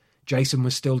themselves. Jason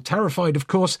was still terrified, of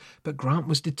course, but Grant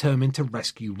was determined to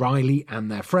rescue Riley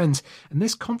and their friends, and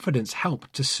this confidence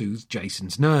helped to soothe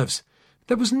Jason's nerves.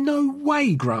 There was no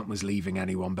way Grant was leaving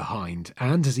anyone behind,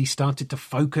 and as he started to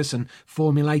focus and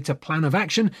formulate a plan of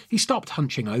action, he stopped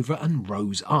hunching over and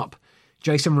rose up.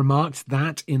 Jason remarked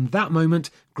that, in that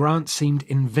moment, Grant seemed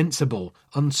invincible,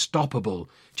 unstoppable.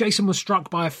 Jason was struck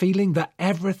by a feeling that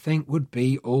everything would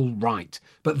be all right.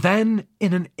 But then,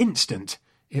 in an instant,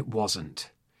 it wasn't.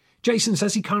 Jason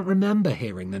says he can't remember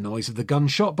hearing the noise of the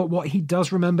gunshot, but what he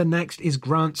does remember next is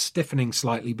Grant stiffening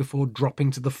slightly before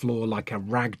dropping to the floor like a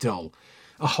rag doll.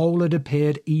 A hole had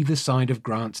appeared either side of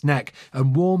Grant's neck,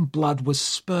 and warm blood was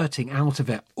spurting out of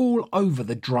it all over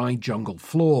the dry jungle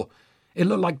floor. It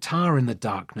looked like tar in the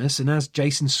darkness, and as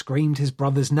Jason screamed his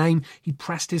brother's name, he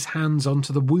pressed his hands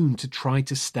onto the wound to try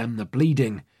to stem the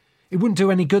bleeding. It wouldn't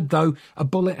do any good, though. A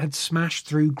bullet had smashed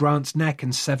through Grant's neck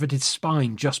and severed his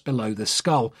spine just below the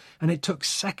skull, and it took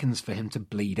seconds for him to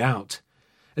bleed out.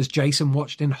 As Jason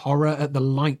watched in horror at the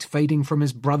light fading from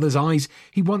his brother's eyes,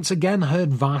 he once again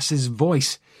heard Vaas's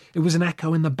voice. It was an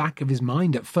echo in the back of his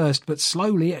mind at first, but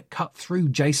slowly it cut through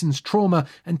Jason's trauma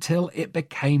until it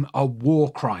became a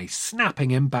war cry, snapping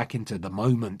him back into the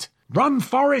moment. "Run,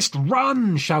 Forrest,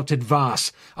 run!" shouted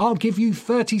Vaas. "I'll give you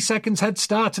 30 seconds head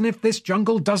start, and if this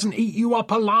jungle doesn't eat you up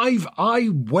alive, I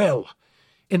will."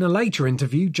 In a later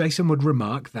interview, Jason would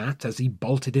remark that, as he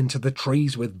bolted into the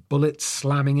trees with bullets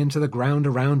slamming into the ground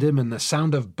around him and the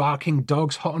sound of barking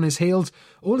dogs hot on his heels,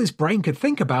 all his brain could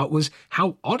think about was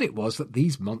how odd it was that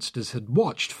these monsters had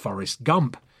watched Forrest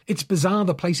Gump. "It's bizarre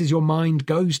the places your mind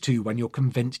goes to when you're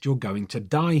convinced you're going to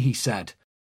die," he said.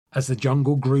 As the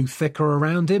jungle grew thicker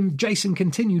around him, Jason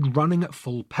continued running at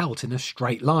full pelt in a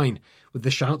straight line. With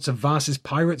the shouts of Vaas's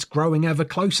pirates growing ever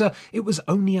closer, it was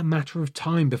only a matter of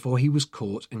time before he was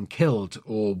caught and killed,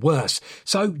 or worse.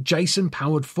 So Jason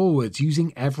powered forwards,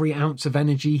 using every ounce of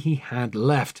energy he had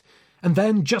left. And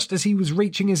then, just as he was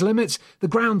reaching his limits, the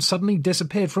ground suddenly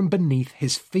disappeared from beneath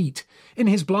his feet. In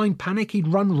his blind panic, he'd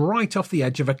run right off the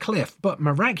edge of a cliff, but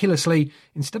miraculously,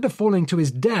 instead of falling to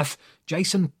his death,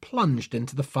 Jason plunged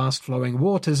into the fast-flowing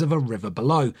waters of a river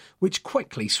below, which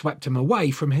quickly swept him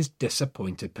away from his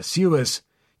disappointed pursuers.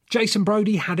 Jason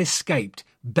Brody had escaped,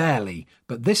 barely,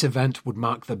 but this event would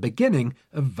mark the beginning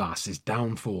of Vaas's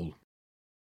downfall.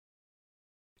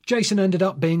 Jason ended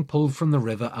up being pulled from the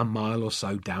river a mile or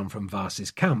so down from Vaas's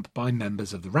camp by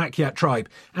members of the Rakyat tribe,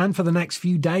 and for the next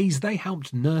few days they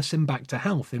helped nurse him back to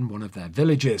health in one of their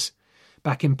villages.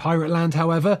 Back in Pirate Land,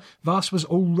 however, Vaas was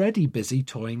already busy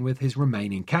toying with his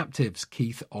remaining captives,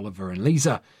 Keith, Oliver and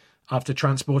Lisa. After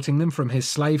transporting them from his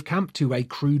slave camp to a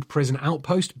crude prison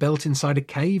outpost built inside a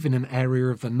cave in an area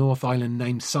of the North Island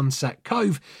named Sunset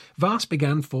Cove, Vaas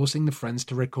began forcing the friends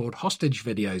to record hostage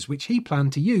videos which he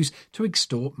planned to use to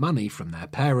extort money from their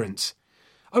parents.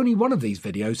 Only one of these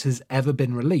videos has ever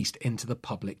been released into the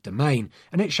public domain,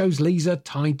 and it shows Lisa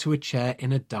tied to a chair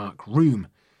in a dark room.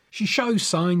 She shows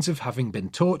signs of having been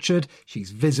tortured,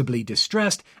 she's visibly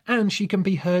distressed, and she can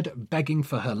be heard begging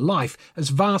for her life as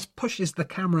Vaas pushes the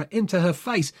camera into her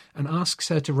face and asks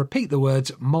her to repeat the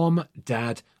words, "Mom,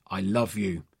 Dad, I love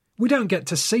you." We don't get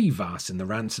to see Vaas in the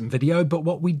ransom video, but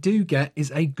what we do get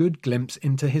is a good glimpse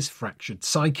into his fractured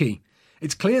psyche.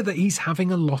 It's clear that he's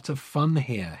having a lot of fun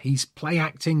here. He's play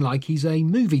acting like he's a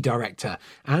movie director,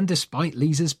 and despite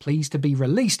Lisa's pleas to be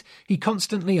released, he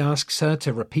constantly asks her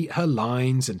to repeat her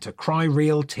lines and to cry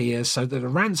real tears so that the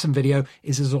ransom video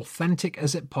is as authentic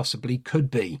as it possibly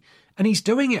could be. And he's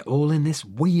doing it all in this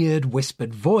weird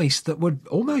whispered voice that would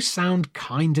almost sound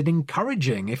kind and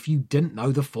encouraging if you didn't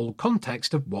know the full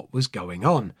context of what was going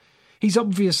on. He's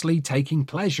obviously taking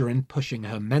pleasure in pushing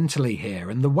her mentally here,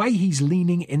 and the way he's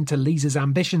leaning into Lisa's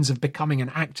ambitions of becoming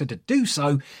an actor to do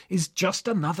so is just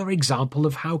another example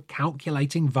of how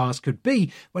calculating Vaas could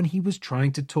be when he was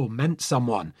trying to torment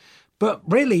someone. But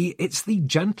really, it's the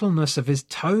gentleness of his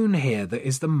tone here that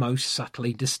is the most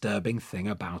subtly disturbing thing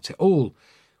about it all.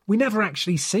 We never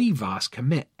actually see Vaas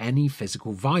commit any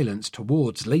physical violence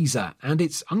towards Lisa, and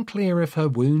it's unclear if her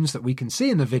wounds that we can see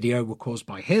in the video were caused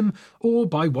by him or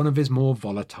by one of his more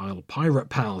volatile pirate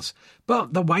pals.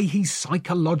 But the way he's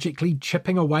psychologically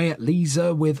chipping away at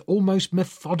Lisa with almost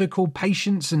methodical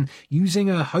patience and using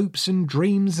her hopes and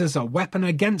dreams as a weapon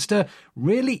against her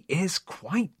really is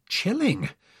quite chilling.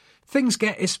 Things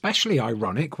get especially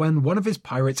ironic when one of his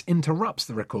pirates interrupts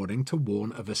the recording to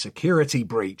warn of a security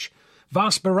breach.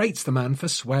 Vaas berates the man for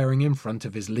swearing in front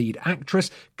of his lead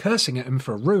actress, cursing at him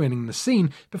for ruining the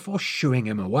scene before shooing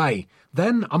him away.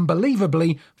 Then,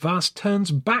 unbelievably, Vaas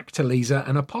turns back to Lisa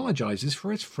and apologises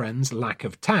for his friend's lack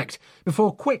of tact,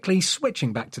 before quickly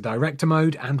switching back to director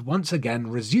mode and once again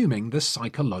resuming the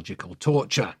psychological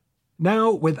torture.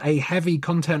 Now, with a heavy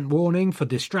content warning for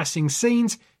distressing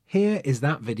scenes, here is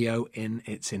that video in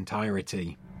its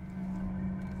entirety.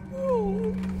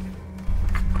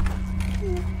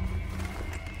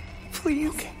 Please.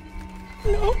 Okay.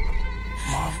 No.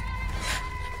 Mom.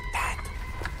 Dad.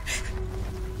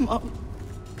 Mom.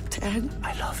 Dad.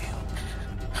 I love you.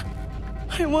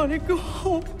 I want to go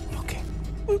home. Okay.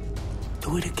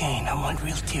 Do it again. I want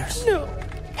real tears. No.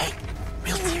 Hey,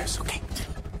 real tears, okay?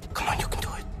 Come on, you can do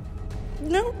it.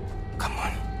 No. Come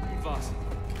on. Vaas.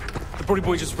 The Brody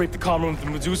boy just raped the comm room with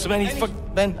the Medusa, man. He's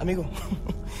Ben, amigo.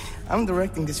 I'm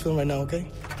directing this film right now, okay?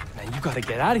 Man, you gotta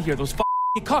get out of here. Those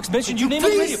cocks mentioned you name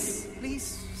it.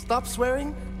 Please, stop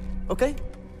swearing, okay?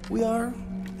 We are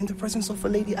in the presence of a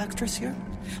lady actress here.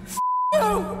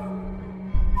 You.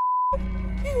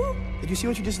 Did you see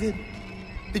what you just did?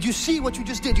 Did you see what you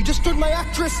just did? You just turned my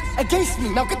actress against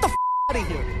me. Now get the out of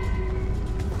here.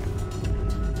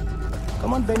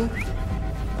 Come on, Benny.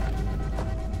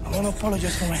 I want to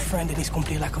apologize for my friend and his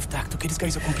complete lack of tact, okay? This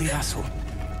guy's a complete asshole.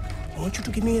 I want you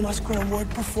to give me an Oscar Award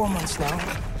performance now.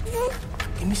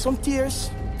 Give me some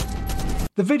tears.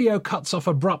 The video cuts off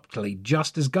abruptly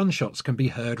just as gunshots can be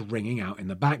heard ringing out in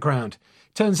the background.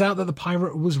 Turns out that the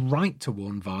pirate was right to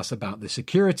warn Vaas about the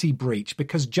security breach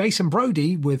because Jason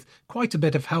Brody, with quite a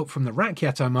bit of help from the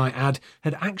Rakyat I might add,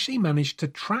 had actually managed to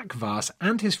track Vaas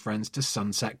and his friends to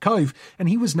Sunset Cove, and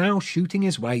he was now shooting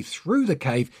his way through the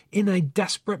cave in a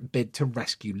desperate bid to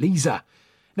rescue Lisa.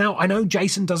 Now, I know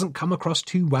Jason doesn't come across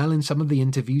too well in some of the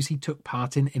interviews he took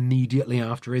part in immediately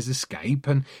after his escape,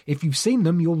 and if you've seen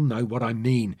them, you'll know what I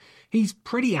mean. He's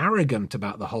pretty arrogant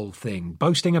about the whole thing,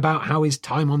 boasting about how his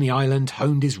time on the island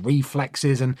honed his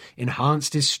reflexes and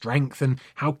enhanced his strength, and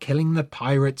how killing the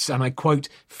pirates, and I quote,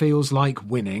 feels like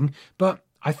winning, but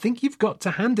I think you've got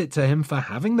to hand it to him for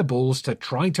having the balls to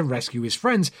try to rescue his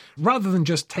friends, rather than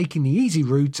just taking the easy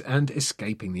route and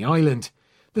escaping the island.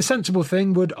 The sensible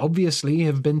thing would obviously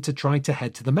have been to try to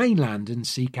head to the mainland and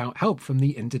seek out help from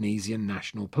the Indonesian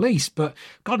National Police, but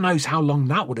God knows how long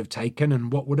that would have taken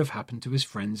and what would have happened to his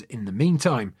friends in the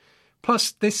meantime.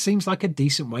 Plus, this seems like a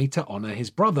decent way to honour his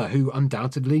brother, who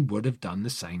undoubtedly would have done the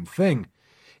same thing.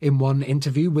 In one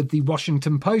interview with the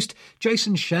Washington Post,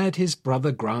 Jason shared his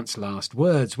brother Grant's last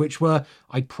words, which were,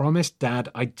 "I promised Dad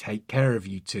I'd take care of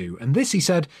you two," and this, he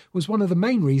said, was one of the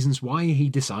main reasons why he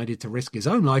decided to risk his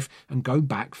own life and go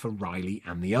back for Riley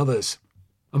and the others.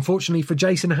 Unfortunately for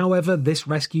Jason, however, this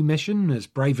rescue mission, as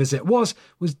brave as it was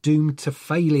doomed to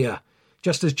failure.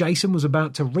 Just as Jason was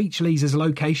about to reach Lisa's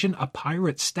location, a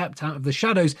pirate stepped out of the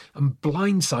shadows and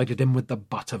blindsided him with the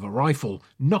butt of a rifle,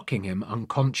 knocking him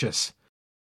unconscious.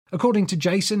 According to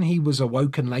Jason, he was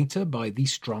awoken later by the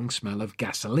strong smell of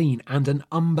gasoline and an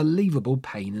unbelievable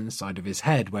pain in the side of his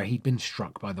head where he'd been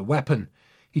struck by the weapon.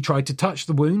 He tried to touch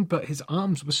the wound, but his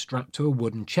arms were strapped to a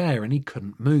wooden chair and he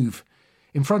couldn't move.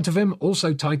 In front of him,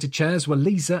 also tied to chairs, were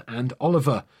Lisa and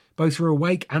Oliver. Both were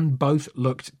awake and both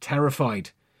looked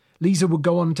terrified. Lisa would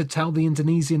go on to tell the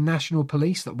Indonesian National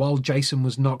Police that while Jason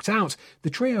was knocked out, the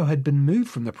trio had been moved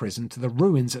from the prison to the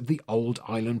ruins of the old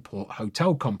Island Port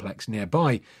Hotel complex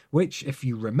nearby, which, if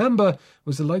you remember,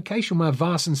 was the location where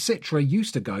Vaas and Citra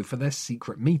used to go for their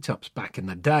secret meetups back in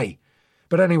the day.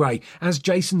 But anyway, as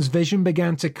Jason's vision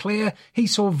began to clear, he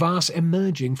saw Vaas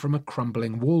emerging from a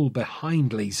crumbling wall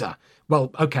behind Lisa.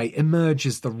 Well, okay, emerge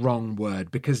is the wrong word,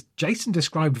 because Jason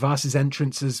described Vaas's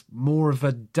entrance as more of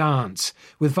a dance,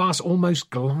 with Vaas almost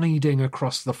gliding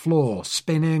across the floor,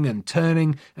 spinning and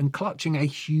turning and clutching a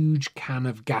huge can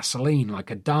of gasoline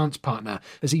like a dance partner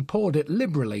as he poured it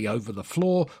liberally over the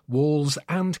floor, walls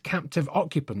and captive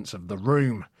occupants of the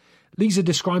room. Lisa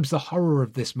describes the horror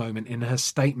of this moment in her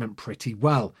statement pretty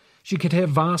well. She could hear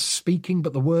Vaas speaking,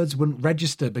 but the words wouldn't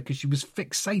register because she was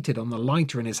fixated on the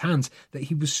lighter in his hands that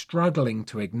he was struggling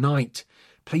to ignite.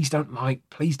 "Please don't light,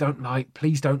 please don't light,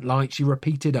 please don't light," she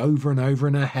repeated over and over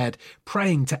in her head,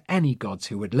 praying to any gods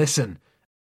who would listen.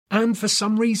 And for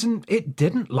some reason, it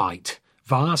didn't light.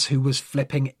 Vaas, who was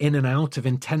flipping in and out of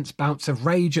intense bouts of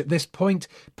rage at this point,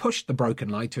 pushed the broken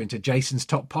lighter into Jason's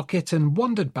top pocket and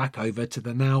wandered back over to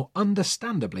the now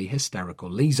understandably hysterical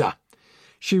Lisa.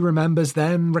 She remembers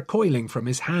then recoiling from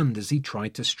his hand as he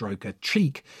tried to stroke her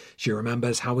cheek. She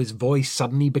remembers how his voice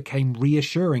suddenly became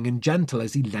reassuring and gentle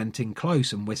as he leant in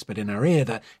close and whispered in her ear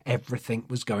that everything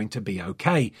was going to be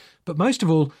okay. But most of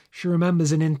all, she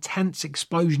remembers an intense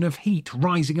explosion of heat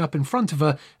rising up in front of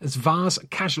her as Vaas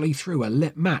casually threw a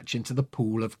lit match into the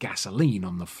pool of gasoline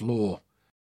on the floor.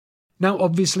 Now,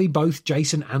 obviously, both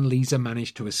Jason and Lisa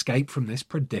managed to escape from this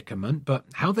predicament, but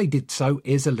how they did so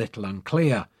is a little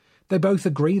unclear. They both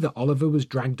agree that Oliver was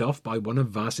dragged off by one of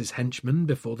Vaas's henchmen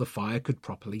before the fire could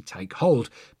properly take hold,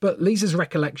 but Lisa's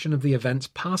recollection of the events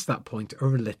past that point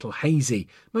are a little hazy,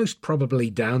 most probably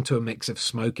down to a mix of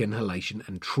smoke inhalation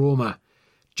and trauma.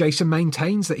 Jason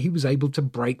maintains that he was able to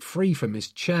break free from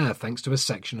his chair thanks to a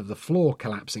section of the floor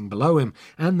collapsing below him,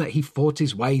 and that he fought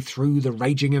his way through the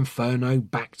raging inferno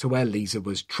back to where Lisa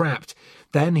was trapped.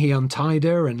 Then he untied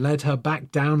her and led her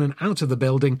back down and out of the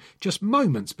building just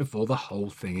moments before the whole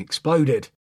thing exploded.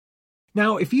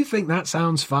 Now, if you think that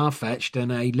sounds far-fetched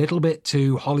and a little bit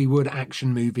too Hollywood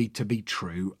action movie to be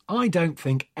true, I don't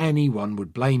think anyone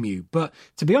would blame you. But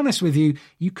to be honest with you,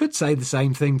 you could say the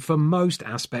same thing for most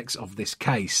aspects of this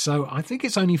case, so I think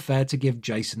it's only fair to give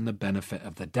Jason the benefit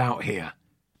of the doubt here.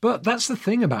 But that's the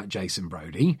thing about Jason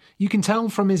Brody. You can tell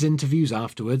from his interviews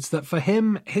afterwards that for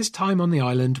him, his time on the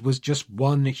island was just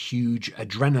one huge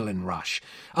adrenaline rush.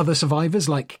 Other survivors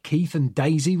like Keith and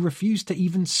Daisy refused to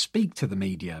even speak to the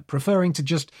media, preferring to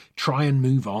just try and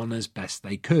move on as best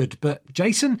they could. But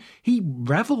Jason, he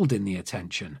revelled in the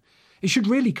attention. It should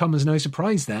really come as no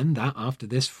surprise then that after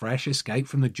this fresh escape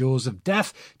from the jaws of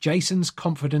death, Jason's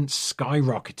confidence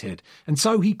skyrocketed, and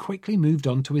so he quickly moved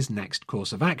on to his next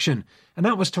course of action, and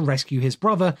that was to rescue his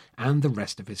brother and the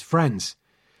rest of his friends.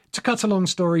 To cut a long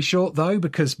story short though,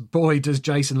 because boy does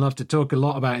Jason love to talk a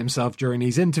lot about himself during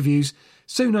these interviews,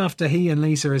 soon after he and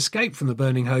Lisa escaped from the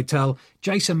burning hotel,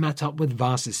 Jason met up with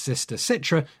Vaas's sister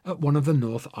Citra at one of the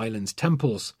North Island's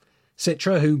temples.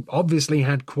 Citra, who obviously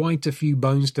had quite a few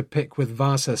bones to pick with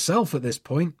Vaas herself at this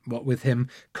point, what with him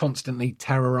constantly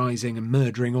terrorising and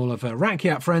murdering all of her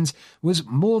Rakyat friends, was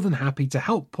more than happy to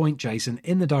help point Jason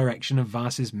in the direction of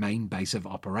Vaas's main base of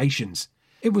operations.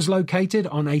 It was located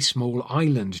on a small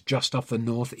island just off the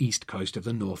northeast coast of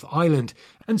the North Island,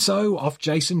 and so off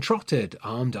Jason trotted,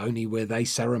 armed only with a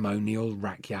ceremonial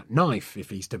Rakyat knife,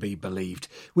 if he's to be believed,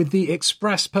 with the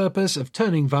express purpose of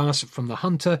turning Vaas from the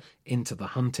hunter into the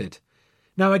hunted.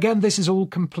 Now again, this is all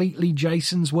completely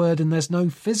Jason's word and there's no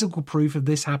physical proof of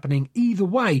this happening either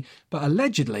way, but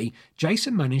allegedly,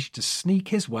 Jason managed to sneak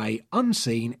his way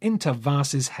unseen into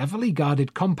Vaas's heavily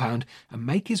guarded compound and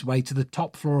make his way to the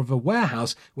top floor of a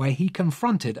warehouse where he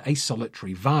confronted a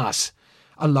solitary Vaas.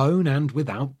 Alone and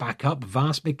without backup,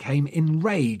 Vaas became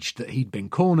enraged that he'd been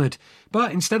cornered.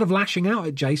 But instead of lashing out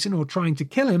at Jason or trying to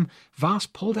kill him, Vaas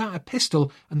pulled out a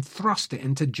pistol and thrust it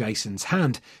into Jason's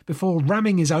hand, before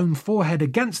ramming his own forehead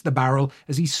against the barrel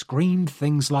as he screamed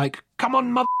things like, "Come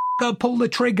on, motherfucker, pull the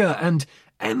trigger," and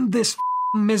 "End this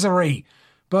misery."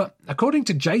 But according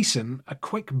to Jason, a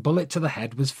quick bullet to the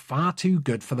head was far too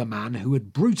good for the man who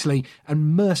had brutally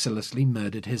and mercilessly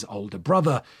murdered his older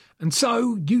brother. And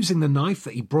so, using the knife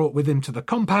that he brought with him to the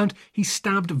compound, he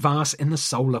stabbed Vaas in the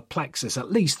solar plexus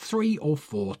at least 3 or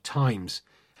 4 times.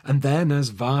 And then, as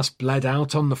Vaas bled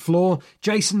out on the floor,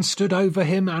 Jason stood over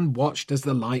him and watched as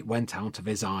the light went out of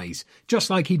his eyes, just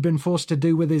like he'd been forced to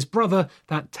do with his brother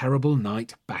that terrible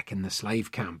night back in the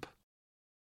slave camp.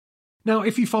 Now,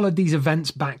 if you followed these events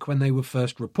back when they were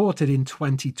first reported in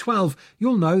 2012,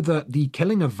 you'll know that the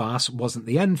killing of Vaas wasn't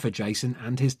the end for Jason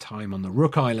and his time on the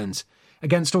Rook Islands.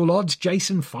 Against all odds,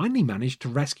 Jason finally managed to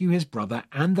rescue his brother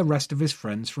and the rest of his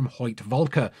friends from Hoyt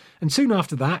Volker, and soon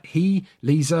after that he,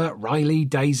 Lisa, Riley,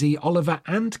 Daisy, Oliver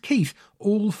and Keith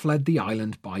all fled the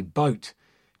island by boat.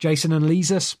 Jason and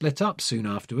Lisa split up soon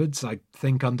afterwards. I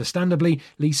think understandably,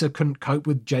 Lisa couldn't cope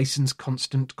with Jason's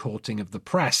constant courting of the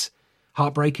press.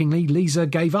 Heartbreakingly, Lisa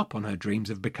gave up on her dreams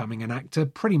of becoming an actor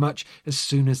pretty much as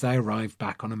soon as they arrived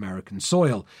back on American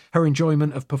soil, her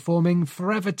enjoyment of performing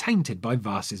forever tainted by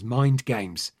Vaas's mind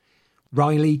games.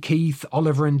 Riley, Keith,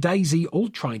 Oliver and Daisy all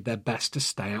tried their best to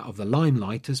stay out of the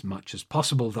limelight as much as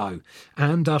possible, though,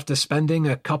 and after spending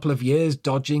a couple of years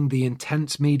dodging the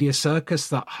intense media circus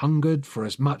that hungered for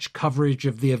as much coverage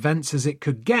of the events as it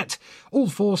could get, all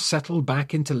four settled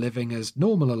back into living as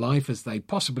normal a life as they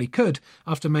possibly could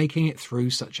after making it through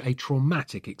such a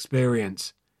traumatic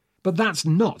experience. But that's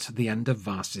not the end of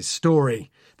Vaas's story.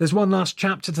 There's one last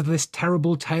chapter to this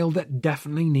terrible tale that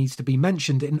definitely needs to be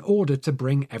mentioned in order to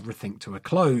bring everything to a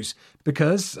close,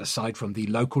 because, aside from the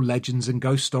local legends and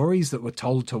ghost stories that were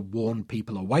told to warn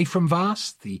people away from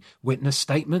Vaas, the witness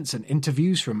statements and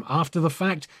interviews from after the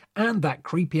fact, and that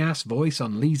creepy-ass voice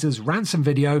on Lisa's ransom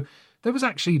video, there was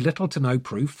actually little to no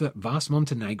proof that Vaas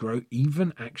Montenegro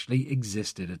even actually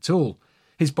existed at all.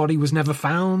 His body was never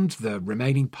found, the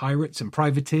remaining pirates and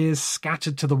privateers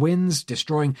scattered to the winds,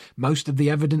 destroying most of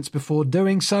the evidence before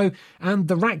doing so, and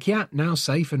the Rakyat, now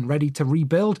safe and ready to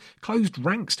rebuild, closed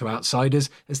ranks to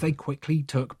outsiders as they quickly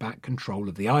took back control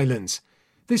of the islands.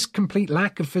 This complete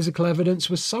lack of physical evidence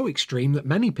was so extreme that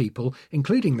many people,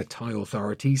 including the Thai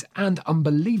authorities and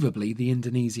unbelievably the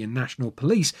Indonesian National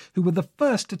Police, who were the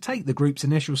first to take the group's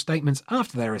initial statements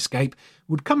after their escape,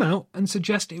 would come out and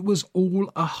suggest it was all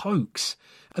a hoax.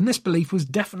 And this belief was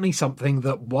definitely something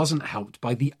that wasn't helped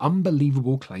by the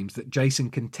unbelievable claims that Jason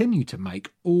continued to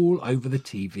make all over the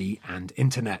TV and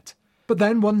internet. But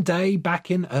then one day,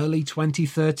 back in early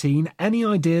 2013, any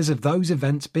ideas of those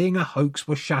events being a hoax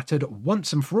were shattered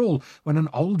once and for all when an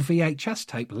old VHS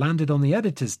tape landed on the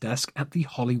editor's desk at The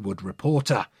Hollywood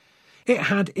Reporter. It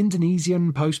had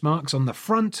Indonesian postmarks on the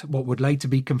front, what would later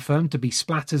be confirmed to be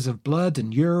splatters of blood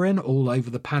and urine all over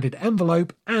the padded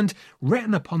envelope, and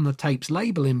written upon the tape's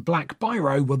label in black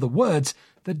biro were the words,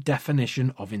 "The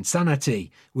definition of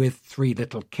insanity," with 3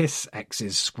 little kiss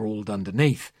X's scrawled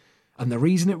underneath. And the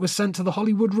reason it was sent to The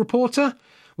Hollywood Reporter?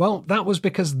 Well, that was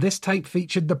because this tape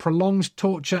featured the prolonged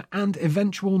torture and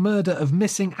eventual murder of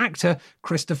missing actor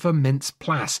Christopher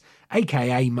Mintz-Plasse,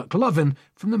 aka McLovin,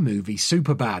 from the movie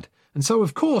Superbad. And so,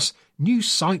 of course,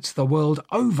 news sites the world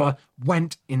over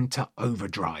went into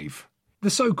overdrive. The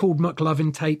so-called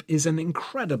McLovin tape is an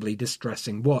incredibly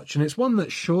distressing watch, and it's one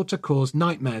that's sure to cause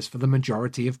nightmares for the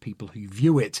majority of people who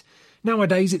view it.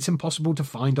 Nowadays, it's impossible to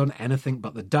find on anything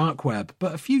but the dark web,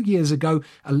 but a few years ago,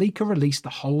 a leaker released the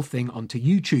whole thing onto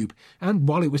YouTube, and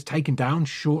while it was taken down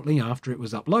shortly after it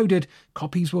was uploaded,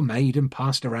 copies were made and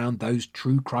passed around those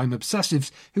true crime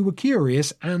obsessives who were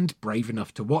curious and brave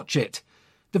enough to watch it.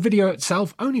 The video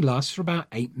itself only lasts for about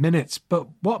 8 minutes, but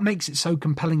what makes it so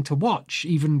compelling to watch,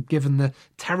 even given the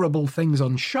terrible things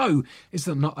on show, is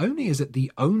that not only is it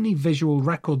the only visual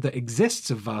record that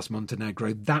exists of Vaas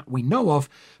Montenegro that we know of,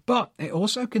 but it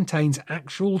also contains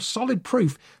actual solid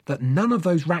proof that none of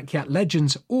those Rakyat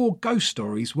legends or ghost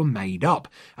stories were made up,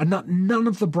 and that none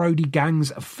of the Brody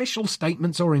gang's official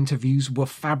statements or interviews were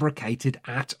fabricated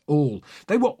at all.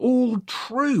 They were all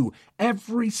true,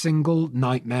 every single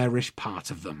nightmarish part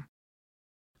of them.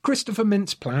 Christopher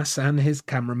Mintz-Plasse and his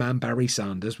cameraman Barry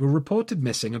Sanders were reported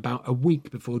missing about a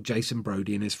week before Jason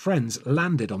Brody and his friends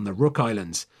landed on the Rook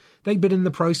Islands. They'd been in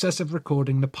the process of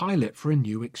recording the pilot for a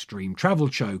new extreme travel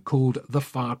show called The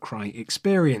Far Cry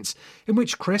Experience, in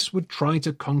which Chris would try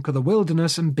to conquer the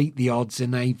wilderness and beat the odds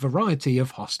in a variety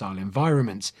of hostile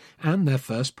environments, and their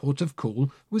first port of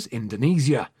call was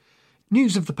Indonesia.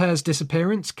 News of the pair's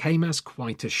disappearance came as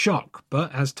quite a shock,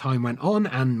 but as time went on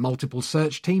and multiple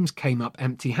search teams came up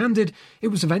empty-handed, it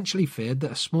was eventually feared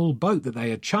that a small boat that they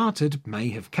had chartered may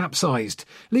have capsized,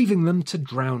 leaving them to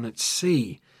drown at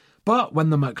sea. But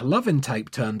when the McLovin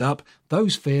tape turned up,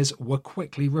 those fears were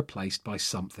quickly replaced by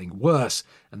something worse,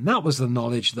 and that was the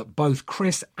knowledge that both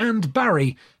Chris and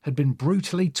Barry had been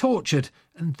brutally tortured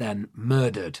and then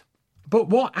murdered. But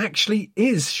what actually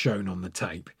is shown on the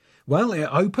tape? Well, it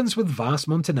opens with Vaas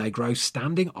Montenegro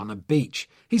standing on a beach.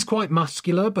 He's quite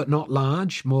muscular but not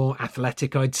large, more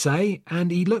athletic I'd say,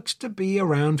 and he looks to be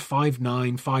around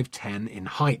 5'9", 5'10" in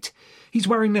height. He's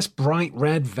wearing this bright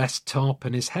red vest top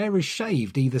and his hair is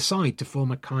shaved either side to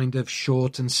form a kind of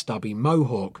short and stubby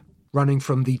mohawk. Running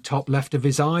from the top left of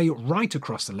his eye right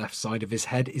across the left side of his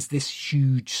head is this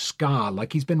huge scar,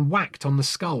 like he's been whacked on the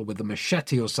skull with a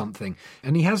machete or something,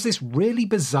 and he has this really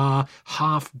bizarre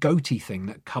half goatee thing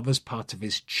that covers part of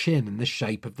his chin in the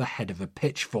shape of the head of a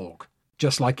pitchfork.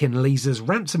 Just like in Lisa's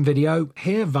ransom video,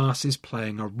 here Vaas is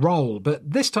playing a role, but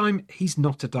this time he's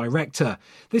not a director.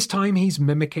 This time he's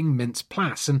mimicking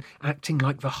Mintz-Plasse and acting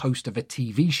like the host of a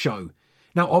TV show.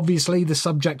 Now, obviously, the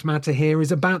subject matter here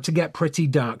is about to get pretty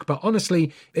dark, but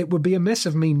honestly, it would be amiss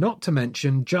of me not to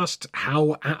mention just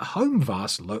how at home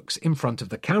Vaas looks in front of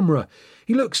the camera.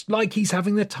 He looks like he's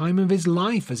having the time of his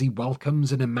life as he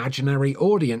welcomes an imaginary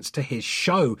audience to his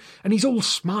show, and he's all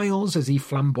smiles as he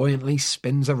flamboyantly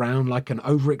spins around like an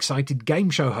overexcited game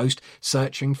show host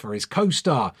searching for his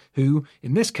co-star, who,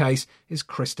 in this case, is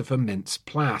Christopher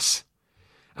Mintz-Plasse.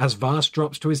 As Vaas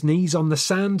drops to his knees on the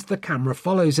sand, the camera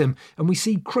follows him, and we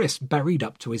see Chris buried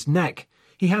up to his neck.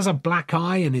 He has a black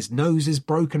eye and his nose is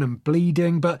broken and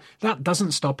bleeding, but that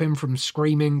doesn't stop him from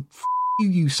screaming, "F***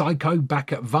 you psycho,"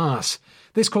 back at Vaas.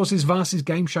 This causes Vaas's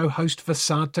game show host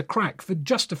facade to crack for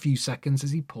just a few seconds as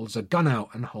he pulls a gun out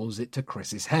and holds it to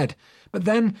Chris's head. But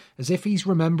then, as if he's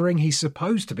remembering he's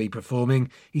supposed to be performing,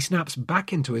 he snaps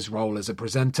back into his role as a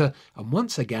presenter and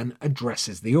once again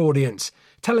addresses the audience,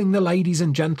 telling the ladies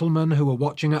and gentlemen who are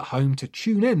watching at home to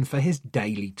tune in for his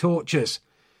daily tortures.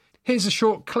 Here's a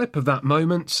short clip of that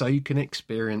moment so you can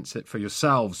experience it for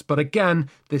yourselves. But again,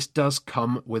 this does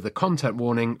come with a content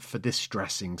warning for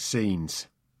distressing scenes.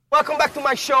 Welcome back to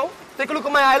my show. Take a look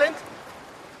at my island.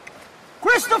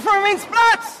 Christopher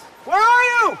Mintz-Plasse! Where are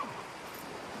you?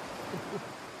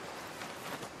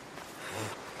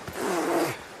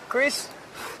 Chris,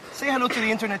 say hello to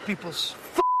the internet peoples.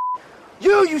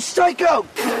 You psycho!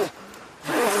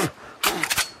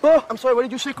 Oh, I'm sorry, what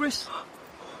did you say, Chris?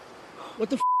 What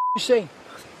the you say?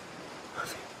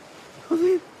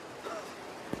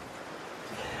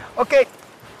 Okay,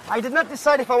 I did not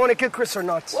decide if I want to kill Chris or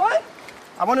not. What?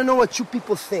 I want to know what you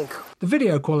people think. The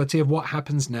video quality of what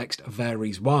happens next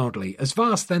varies wildly, as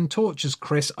Vaas then tortures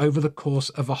Chris over the course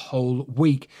of a whole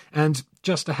week. And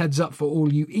just a heads up for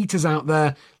all you eaters out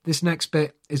there, this next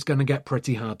bit is going to get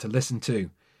pretty hard to listen to.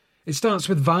 It starts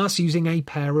with Vaas using a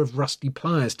pair of rusty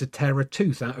pliers to tear a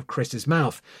tooth out of Chris's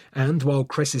mouth, and while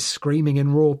Chris is screaming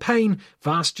in raw pain,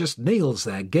 Vaas just kneels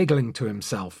there giggling to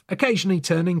himself, occasionally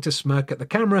turning to smirk at the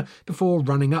camera before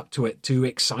running up to it to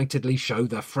excitedly show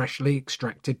the freshly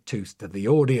extracted tooth to the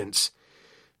audience.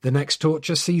 The next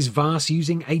torture sees Vaas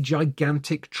using a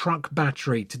gigantic truck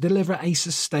battery to deliver a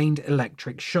sustained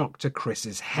electric shock to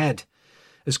Chris's head.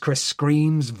 As Chris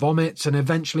screams, vomits, and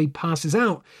eventually passes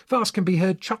out, Vaas can be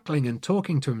heard chuckling and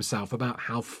talking to himself about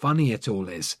how funny it all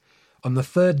is. On the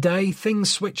third day,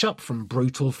 things switch up from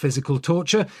brutal physical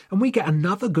torture, and we get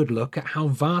another good look at how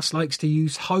Vaas likes to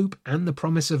use hope and the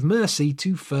promise of mercy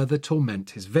to further torment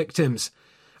his victims.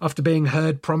 After being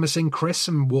heard promising Chris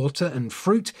some water and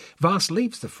fruit, Vaas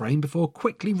leaves the frame before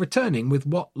quickly returning with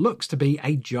what looks to be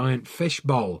a giant fish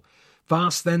bowl.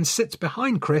 Vaas then sits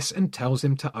behind Chris and tells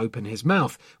him to open his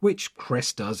mouth, which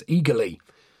Chris does eagerly.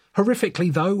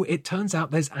 Horrifically, though, it turns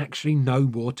out there's actually no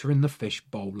water in the fish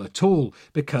bowl at all,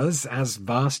 because as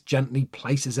Vaas gently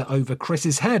places it over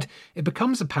Chris's head, it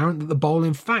becomes apparent that the bowl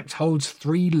in fact holds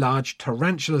 3 large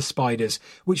tarantula spiders,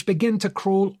 which begin to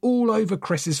crawl all over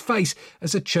Chris's face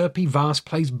as a chirpy Vaas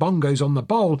plays bongos on the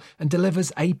bowl and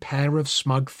delivers a pair of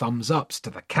smug thumbs-ups to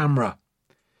the camera.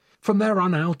 From there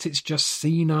on out, it's just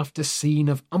scene after scene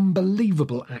of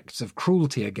unbelievable acts of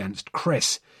cruelty against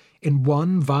Chris. In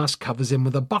one, Vaas covers him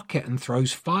with a bucket and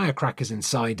throws firecrackers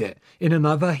inside it. In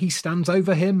another, he stands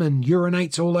over him and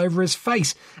urinates all over his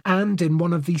face. And in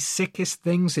one of the sickest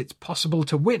things it's possible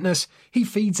to witness, he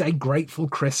feeds a grateful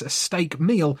Chris a steak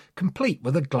meal, complete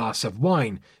with a glass of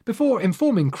wine, before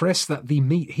informing Chris that the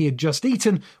meat he had just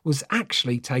eaten was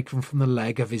actually taken from the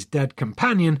leg of his dead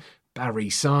companion, Barry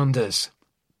Sanders.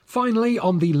 Finally,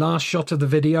 on the last shot of the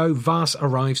video, Vaas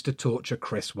arrives to torture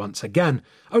Chris once again,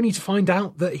 only to find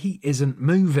out that he isn't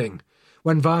moving.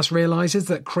 When Vaas realises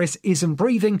that Chris isn't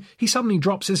breathing, he suddenly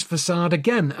drops his facade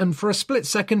again, and for a split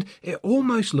second, it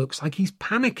almost looks like he's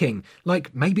panicking,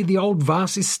 like maybe the old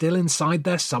Vaas is still inside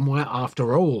there somewhere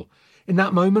after all. In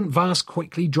that moment, Vaas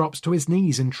quickly drops to his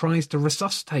knees and tries to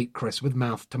resuscitate Chris with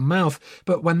mouth to mouth,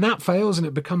 but when that fails and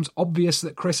it becomes obvious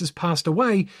that Chris has passed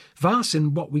away, Vaas,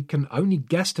 in what we can only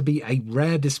guess to be a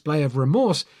rare display of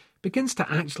remorse, begins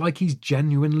to act like he's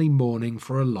genuinely mourning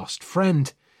for a lost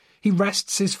friend. He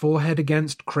rests his forehead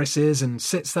against Chris's and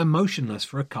sits there motionless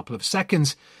for a couple of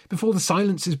seconds before the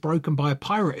silence is broken by a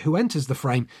pirate who enters the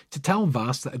frame to tell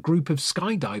Vaas that a group of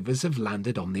skydivers have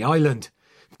landed on the island.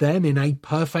 Then, in a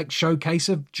perfect showcase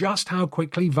of just how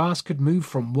quickly Vaas could move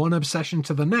from one obsession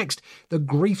to the next, the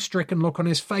grief-stricken look on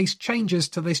his face changes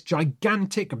to this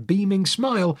gigantic, beaming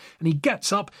smile, and he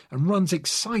gets up and runs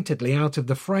excitedly out of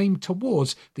the frame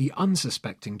towards the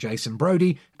unsuspecting Jason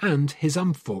Brody and his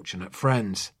unfortunate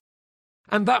friends.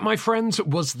 And that, my friends,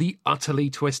 was the utterly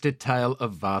twisted tale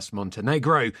of Vaas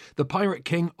Montenegro, the pirate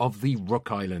king of the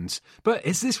Rook Islands. But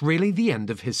is this really the end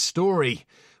of his story?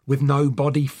 With no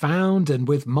body found and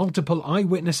with multiple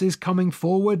eyewitnesses coming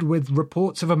forward with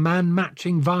reports of a man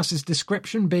matching Vaas's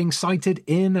description being sighted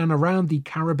in and around the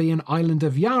Caribbean island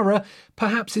of Yara,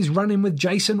 perhaps his run-in with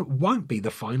Jason won't be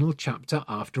the final chapter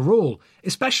after all,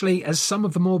 especially as some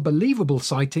of the more believable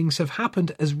sightings have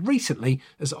happened as recently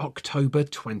as October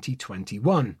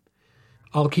 2021.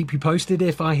 I'll keep you posted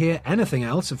if I hear anything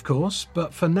else, of course,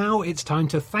 but for now it's time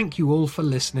to thank you all for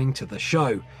listening to the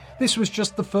show. This was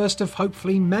just the first of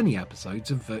hopefully many episodes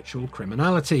of Virtual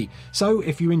Criminality, so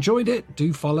if you enjoyed it,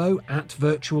 do follow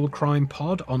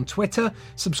 @VirtualCrimePod on Twitter,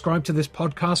 subscribe to this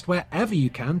podcast wherever you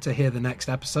can to hear the next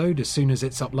episode as soon as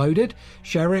it's uploaded,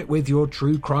 share it with your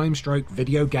true crime /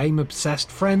 video game obsessed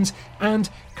friends,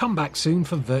 and come back soon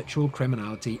for Virtual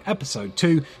Criminality Episode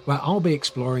 2, where I'll be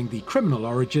exploring the criminal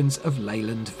origins of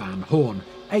Leyland Van Horn,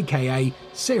 aka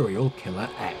Serial Killer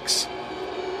X.